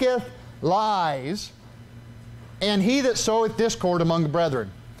speaketh lies, and he that soweth discord among the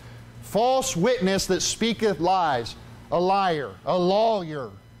brethren. False witness that speaketh lies. A liar. A lawyer.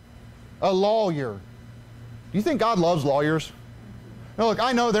 A lawyer. Do you think God loves lawyers? Now look,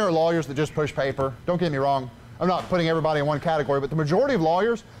 I know there are lawyers that just push paper. Don't get me wrong. I'm not putting everybody in one category, but the majority of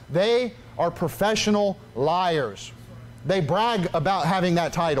lawyers, they are professional liars. They brag about having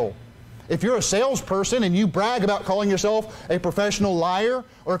that title. If you're a salesperson and you brag about calling yourself a professional liar,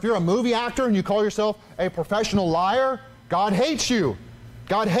 or if you're a movie actor and you call yourself a professional liar, God hates you.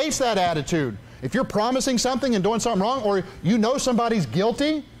 God hates that attitude. If you're promising something and doing something wrong, or you know somebody's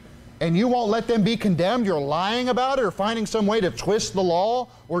guilty and you won't let them be condemned, you're lying about it or finding some way to twist the law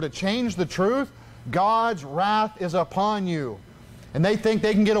or to change the truth, God's wrath is upon you. And they think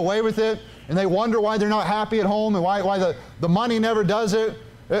they can get away with it, and they wonder why they're not happy at home and why the money never does it.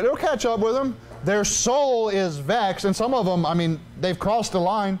 It'll catch up with them. Their soul is vexed, and some of them, I mean, they've crossed the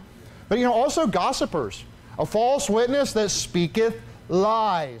line. But you know, also gossipers. A false witness that speaketh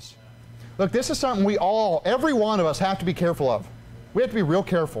lies. Look, this is something every one of us have to be careful of. We have to be real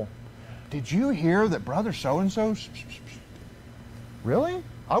careful. Did you hear that brother so-and-so? Really?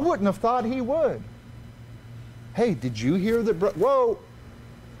 I wouldn't have thought he would. Hey, did you hear that? Whoa.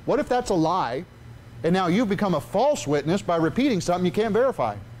 What if that's a lie, and now you've become a false witness by repeating something you can't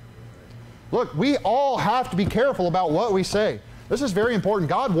verify? Look, we all have to be careful about what we say. This is very important.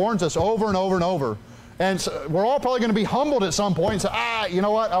 God warns us over and over and over. And so we're all probably going to be humbled at some point and say, you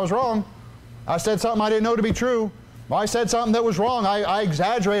know what, I was wrong. I said something I didn't know to be true. I said something that was wrong. I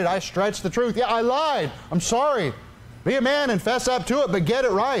exaggerated. I stretched the truth. Yeah, I lied. I'm sorry. Be a man and fess up to it, but get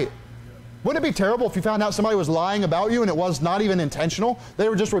it right. Wouldn't it be terrible if you found out somebody was lying about you and it was not even intentional? They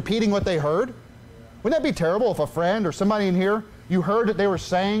were just repeating what they heard? Wouldn't that be terrible if a friend or somebody in here, you heard that they were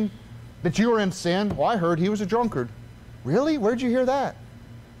saying that you were in sin? Well, I heard he was a drunkard. Really? Where'd you hear that?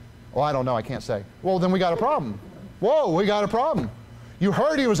 Well, I don't know. I can't say. Well, then we got a problem. Whoa, we got a problem. You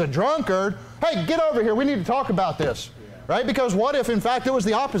heard he was a drunkard. Hey, get over here. We need to talk about this. Right? Because what if, in fact, it was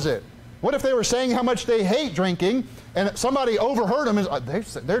the opposite? What if they were saying how much they hate drinking and somebody overheard them?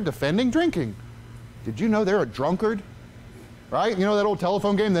 They're defending drinking. Did you know they're a drunkard? Right? You know that old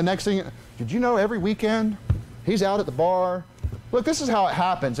telephone game? The next thing, did you know every weekend he's out at the bar? Look, this is how it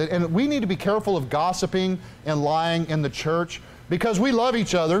happens. And we need to be careful of gossiping and lying in the church because we love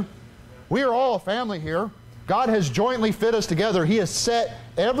each other. We are all a family here. God has jointly fit us together. He has set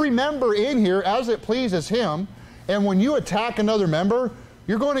every member in here as it pleases Him. And when you attack another member,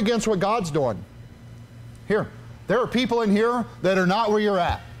 you're going against what God's doing. Here, there are people in here that are not where you're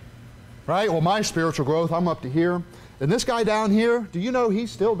at. Right? Well, my spiritual growth, I'm up to here. And this guy down here, do you know he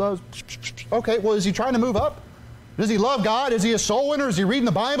still does? Okay, well, is he trying to move up? Does he love God? Is he a soul winner? Is he reading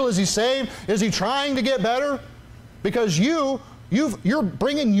the Bible? Is he saved? Is he trying to get better? Because you're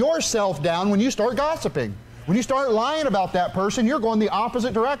bringing yourself down when you start gossiping. When you start lying about that person, you're going the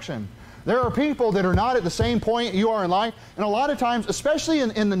opposite direction. There are people that are not at the same point you are in life, and a lot of times, especially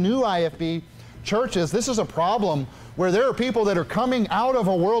in the new IFB churches, this is a problem where there are people that are coming out of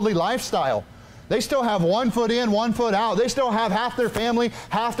a worldly lifestyle. They still have one foot in, one foot out. They still have half their family,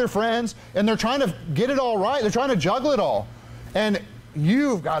 half their friends, and they're trying to get it all right. They're trying to juggle it all. And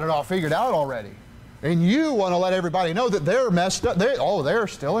you've got it all figured out already. And you want to let everybody know that they're messed up. They're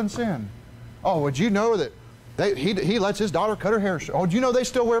still in sin. Oh, would you know that He lets his daughter cut her hair. Oh, do you know they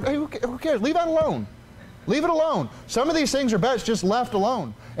still wear? Hey, who cares? Leave that alone. Leave it alone. Some of these things are best just left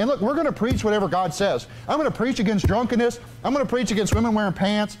alone. And look, we're going to preach whatever God says. I'm going to preach against drunkenness. I'm going to preach against women wearing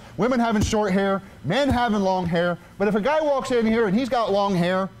pants, women having short hair, men having long hair. But if a guy walks in here and he's got long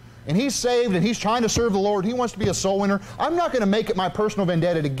hair, and he's saved and he's trying to serve the Lord, he wants to be a soul winner, I'm not going to make it my personal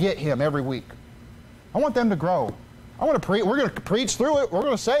vendetta to get him every week. I want them to grow. We're going to preach through it. We're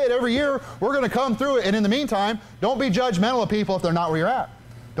going to say it every year. We're going to come through it. And in the meantime, don't be judgmental of people if they're not where you're at.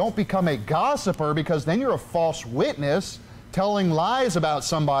 Don't become a gossiper, because then you're a false witness telling lies about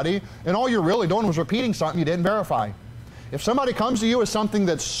somebody, and all you're really doing was repeating something you didn't verify. If somebody comes to you with something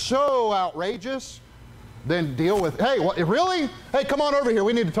that's so outrageous, then deal with, hey, what, really? Hey, come on over here.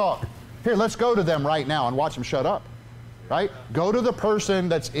 We need to talk. Here, let's go to them right now and watch them shut up. Right? Go to the person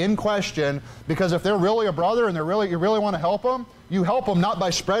that's in question, because if they're really a brother and you really want to help them, you help them not by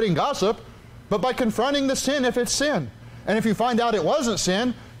spreading gossip, but by confronting the sin if it's sin. And if you find out it wasn't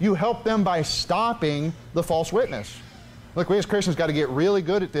sin, you help them by stopping the false witness. Look, we as Christians got to get really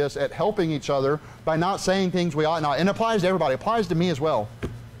good at this, at helping each other by not saying things we ought not. And it applies to everybody. It applies to me as well.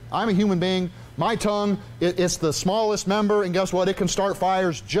 I'm a human being. My tongue, it's the smallest member, and guess what? It can start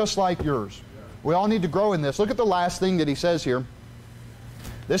fires just like yours. We all need to grow in this. Look at the last thing that he says here.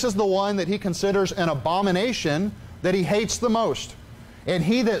 This is the one that he considers an abomination, that he hates the most. And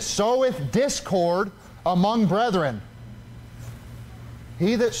he that soweth discord among brethren.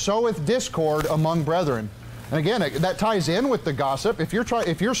 He that soweth discord among brethren. And again, that ties in with the gossip. If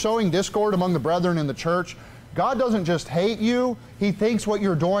you're sowing discord among the brethren in the church, God doesn't just hate you. He thinks what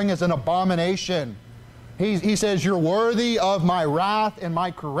you're doing is an abomination. He says, you're worthy of my wrath and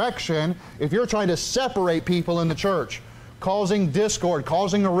my correction if you're trying to separate people in the church, causing discord,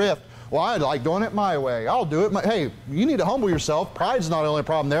 causing a rift. Well, I like doing it my way. I'll do it. Hey, you need to humble yourself. Pride's not the only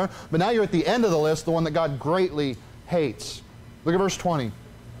problem there. But now you're at the end of the list, the one that God greatly hates. Look at verse 20.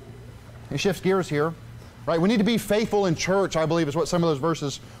 He shifts gears here. Right? We need to be faithful in church, I believe, is what some of those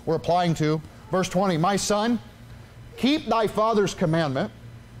verses were applying to. Verse 20, my son, keep thy father's commandment,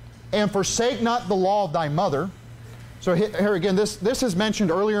 and forsake not the law of thy mother. So here again, this is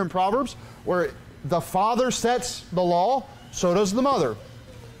mentioned earlier in Proverbs, where the father sets the law, so does the mother.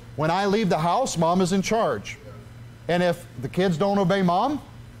 When I leave the house, mom is in charge. And if the kids don't obey mom,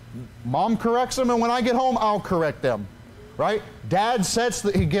 mom corrects them, and when I get home, I'll correct them. Right? Dad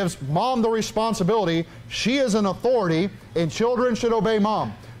he gives mom the responsibility. She is an authority, and children should obey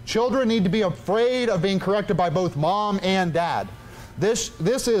mom. Children need to be afraid of being corrected by both mom and dad. This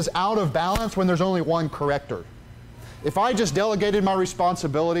is out of balance when there's only one corrector. If I just delegated my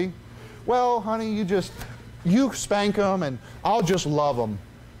responsibility, well, honey, you spank them and I'll just love them,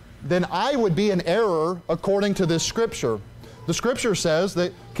 then I would be in error according to this scripture. The scripture says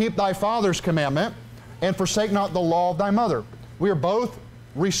that keep thy father's commandment and forsake not the law of thy mother. We are both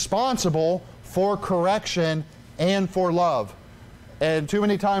responsible for correction and for love. And too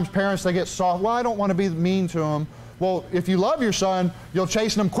many times parents, they get soft. Well, I don't want to be mean to them. Well, if you love your son, you'll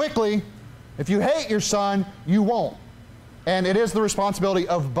chasten him quickly. If you hate your son, you won't. And it is the responsibility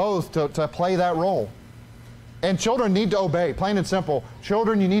of both to play that role. And children need to obey, plain and simple.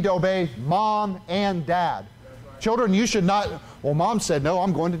 Children, you need to obey mom and dad. Children, you should not, well, mom said, no,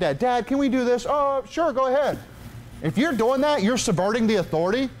 I'm going to dad. Dad, can we do this? Oh, sure, go ahead. If you're doing that, you're subverting the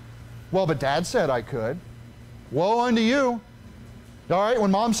authority. Well, but dad said I could. Woe unto you. All right, when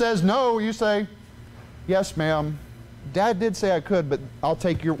mom says no, you say, yes, ma'am. Dad did say I could, but I'll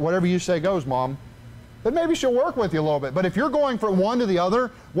take whatever you say goes, mom. Then maybe she'll work with you a little bit. But if you're going from one to the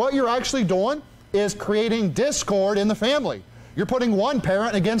other, what you're actually doing is creating discord in the family. You're putting one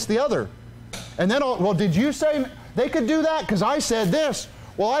parent against the other. And then, well, did you say they could do that? Because I said this.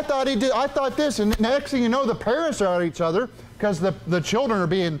 Well, I thought he did. I thought this. And next thing you know, the parents are at each other because the children are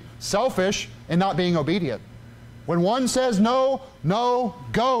being selfish and not being obedient. When one says no, no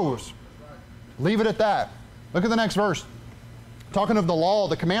goes. Leave it at that. Look at the next verse. Talking of the law,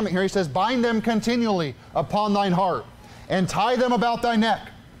 the commandment here, he says, bind them continually upon thine heart, and tie them about thy neck.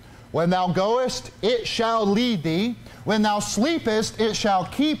 When thou goest, it shall lead thee. When thou sleepest, it shall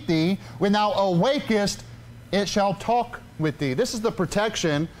keep thee. When thou awakest, it shall talk with thee. This is the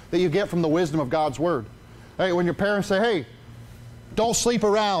protection that you get from the wisdom of God's Word. Hey, when your parents say, hey, don't sleep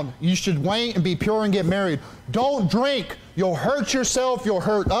around. You should wait and be pure and get married. Don't drink. You'll hurt yourself. You'll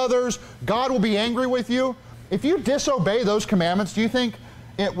hurt others. God will be angry with you. If you disobey those commandments, do you think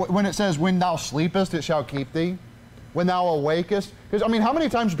when it says, when thou sleepest, it shall keep thee? When thou awakest? Because, I mean, how many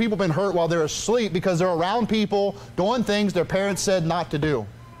times have people been hurt while they're asleep because they're around people doing things their parents said not to do?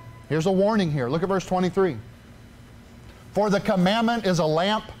 Here's a warning here. Look at verse 23. For the commandment is a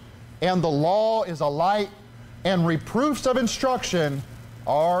lamp, and the law is a light, and reproofs of instruction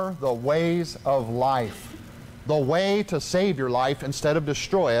are the ways of life. The way to save your life instead of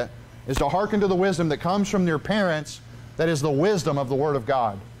destroy it is to hearken to the wisdom that comes from your parents, that is the wisdom of the Word of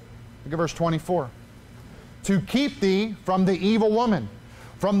God. Look at verse 24. To keep thee from the evil woman,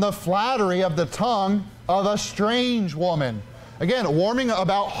 from the flattery of the tongue of a strange woman. Again, a warning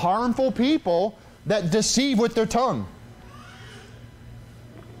about harmful people that deceive with their tongue.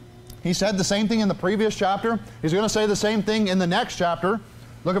 He said the same thing in the previous chapter. He's going to say the same thing in the next chapter.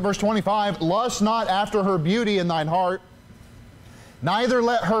 Look at verse 25. Lust not after her beauty in thine heart, neither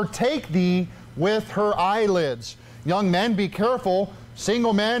let her take thee with her eyelids. Young men, be careful.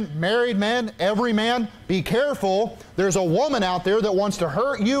 Single men, married men, every man, be careful. There's a woman out there that wants to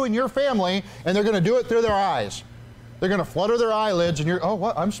hurt you and your family, and they're going to do it through their eyes. They're going to flutter their eyelids, and you're, oh,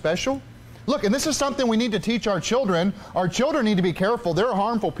 what, I'm special? Look, and this is something we need to teach our children. Our children need to be careful. There are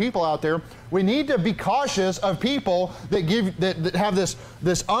harmful people out there. We need to be cautious of people that have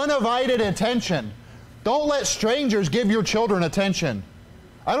this uninvited attention. Don't let strangers give your children attention.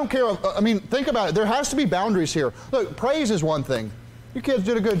 I don't care. I mean, think about it. There has to be boundaries here. Look, praise is one thing. Your kids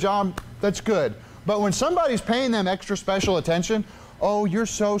did a good job. That's good. But when somebody's paying them extra special attention, oh, you're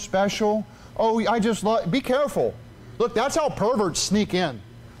so special. Oh, I just love. Be careful. Look, that's how perverts sneak in.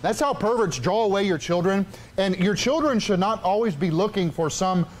 That's how perverts draw away your children. And your children should not always be looking for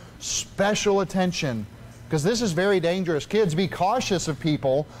some special attention, because this is very dangerous. Kids, be cautious of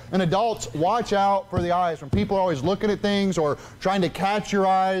people. And adults, watch out for the eyes. When people are always looking at things or trying to catch your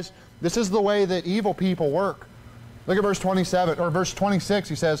eyes, this is the way that evil people work. Look at verse 27, or verse 26,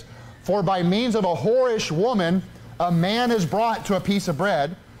 he says, for by means of a whorish woman, a man is brought to a piece of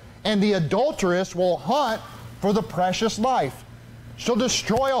bread, and the adulteress will hunt for the precious life. She'll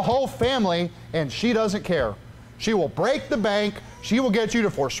destroy a whole family, and she doesn't care. She will break the bank, she will get you to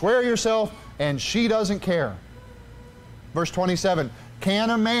forswear yourself, and she doesn't care. Verse 27,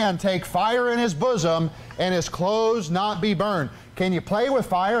 can a man take fire in his bosom, and his clothes not be burned? Can you play with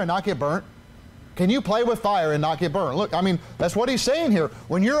fire and not get burnt? Can you play with fire and not get burned? Look, I mean, that's what he's saying here.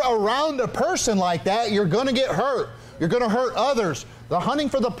 When you're around a person like that, you're going to get hurt. You're going to hurt others. They're hunting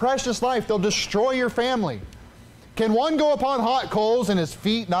for the precious life. They'll destroy your family. Can one go upon hot coals and his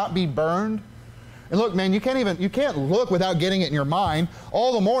feet not be burned? And look, man, you can't look without getting it in your mind.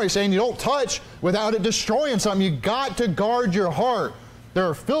 All the more he's saying you don't touch without it destroying something. You got to guard your heart. There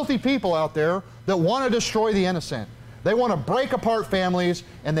are filthy people out there that want to destroy the innocent. They want to break apart families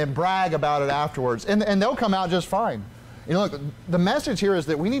and then brag about it afterwards. And they'll come out just fine. You know, look, the message here is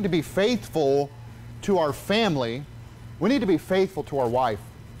that we need to be faithful to our family. We need to be faithful to our wife.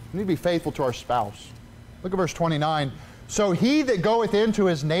 We need to be faithful to our spouse. Look at verse 29. So he that goeth into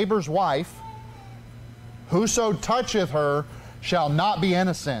his neighbor's wife, whoso toucheth her, shall not be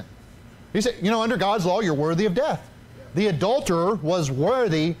innocent. He said, you know, under God's law, you're worthy of death. The adulterer was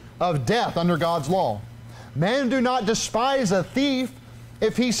worthy of death under God's law. Men do not despise a thief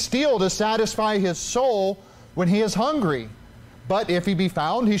if he steal to satisfy his soul when he is hungry. But if he be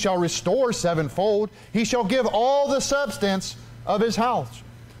found, he shall restore sevenfold. He shall give all the substance of his house.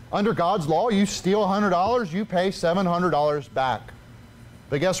 Under God's law, you steal $100, you pay $700 back.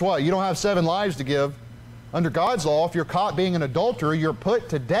 But guess what? You don't have 7 lives to give. Under God's law, if you're caught being an adulterer, you're put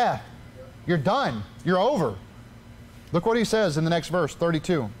to death. You're done. You're over. Look what he says in the next verse,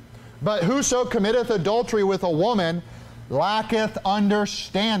 32. But whoso committeth adultery with a woman lacketh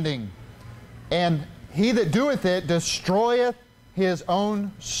understanding, and he that doeth it destroyeth his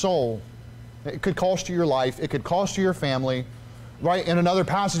own soul. It could cost you your life. It could cost you your family. Right? In another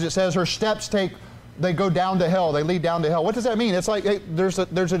passage it says her steps they go down to hell. They lead down to hell. What does that mean? It's like there's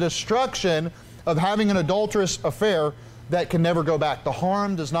a destruction of having an adulterous affair that can never go back. The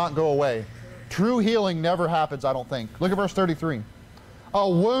harm does not go away. True healing never happens, I don't think. Look at verse 33. A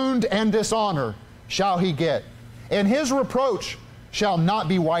wound and dishonor shall he get, and his reproach shall not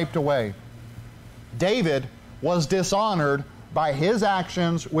be wiped away. David was dishonored by his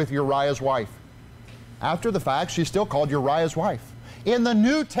actions with Uriah's wife. After the fact, she's still called Uriah's wife. In the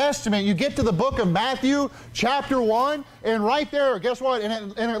New Testament, you get to the book of Matthew, chapter 1, and right there, guess what?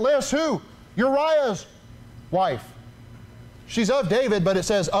 And it lists who? Uriah's wife. She's of David, but it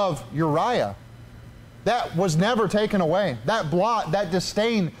says of Uriah. That was never taken away. That blot, that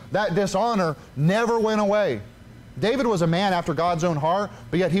disdain, that dishonor never went away. David was a man after God's own heart,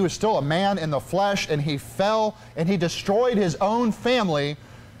 but yet he was still a man in the flesh, and he fell, and he destroyed his own family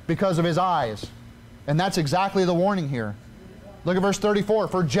because of his eyes. And that's exactly the warning here. Look at verse 34.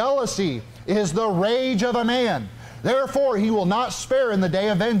 For jealousy is the rage of a man. Therefore he will not spare in the day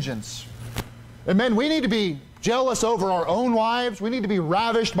of vengeance. And men, we need to be jealous over our own wives. We need to be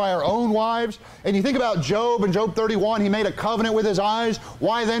ravished by our own wives. And you think about Job in Job 31, he made a covenant with his eyes.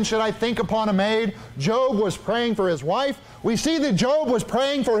 Why then should I think upon a maid? Job was praying for his wife. We see that Job was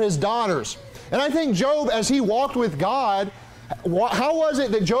praying for his daughters. And I think Job, as he walked with God, how was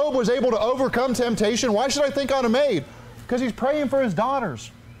it that Job was able to overcome temptation? Why should I think on a maid? Because he's praying for his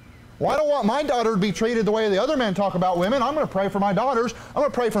daughters. Well, I don't want my daughter to be treated the way the other men talk about women. I'm going to pray for my daughters. I'm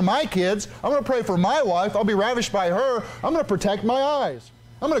going to pray for my kids. I'm going to pray for my wife. I'll be ravished by her. I'm going to protect my eyes.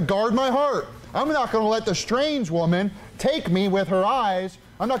 I'm going to guard my heart. I'm not going to let the strange woman take me with her eyes.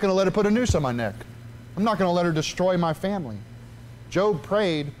 I'm not going to let her put a noose on my neck. I'm not going to let her destroy my family. Job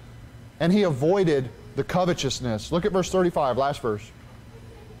prayed, and he avoided the covetousness. Look at verse 35, last verse.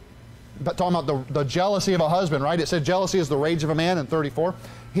 Talking about the jealousy of a husband, right? It said jealousy is the rage of a man in 34.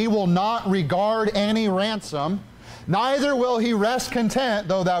 He will not regard any ransom, neither will he rest content,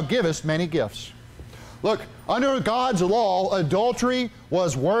 though thou givest many gifts. Look, under God's law, adultery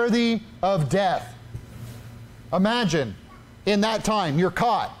was worthy of death. Imagine, in that time, you're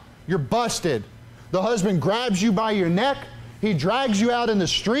caught, you're busted. The husband grabs you by your neck, he drags you out in the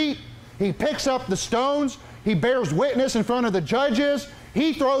street, he picks up the stones, he bears witness in front of the judges,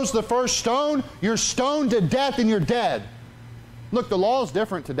 he throws the first stone, you're stoned to death and you're dead. Look, the law is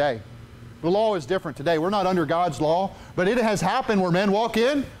different today. The law is different today. We're not under God's law, but it has happened where men walk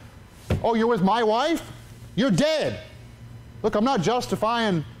in, oh, you're with my wife? You're dead. Look, I'm not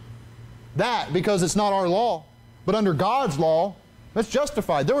justifying that because it's not our law, but under God's law, that's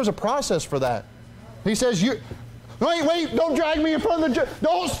justified. There was a process for that. He says, wait, don't drag me in front of the judge.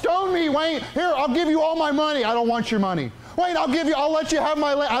 Don't stone me, wait. Here, I'll give you all my money. I don't want your money. Wait, I'll let you have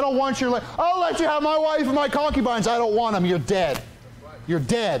my land. I don't want your land. I'll let you have my wife and my concubines. I don't want them. You're dead. You're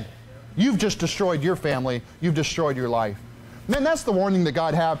dead. You've just destroyed your family. You've destroyed your life. Man, that's the warning that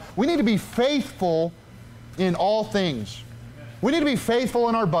God has. We need to be faithful in all things. We need to be faithful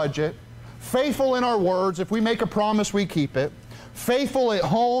in our budget, faithful in our words. If we make a promise, we keep it. Faithful at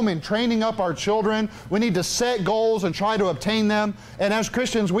home in training up our children. We need to set goals and try to obtain them. And as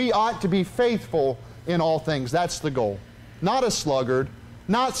Christians, we ought to be faithful in all things. That's the goal. Not a sluggard,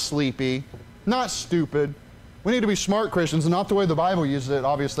 not sleepy, not stupid. We need to be smart Christians, and not the way the Bible uses it,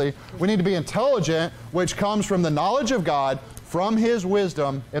 obviously. We need to be intelligent, which comes from the knowledge of God, from His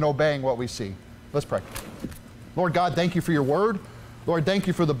wisdom, and obeying what we see. Let's pray. Lord God, thank you for your word. Lord, thank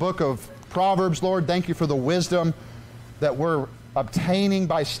you for the book of Proverbs. Lord, thank you for the wisdom that we're obtaining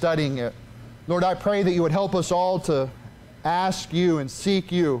by studying it. Lord, I pray that you would help us all to ask you and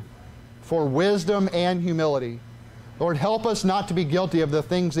seek you for wisdom and humility. Lord, help us not to be guilty of the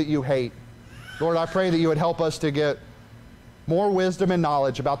things that you hate. Lord, I pray that you would help us to get more wisdom and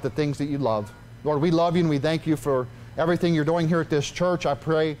knowledge about the things that you love. Lord, we love you and we thank you for everything you're doing here at this church. I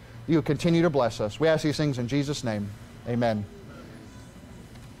pray you will continue to bless us. We ask these things in Jesus' name. Amen.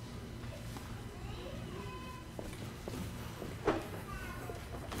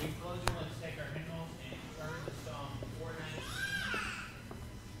 We close with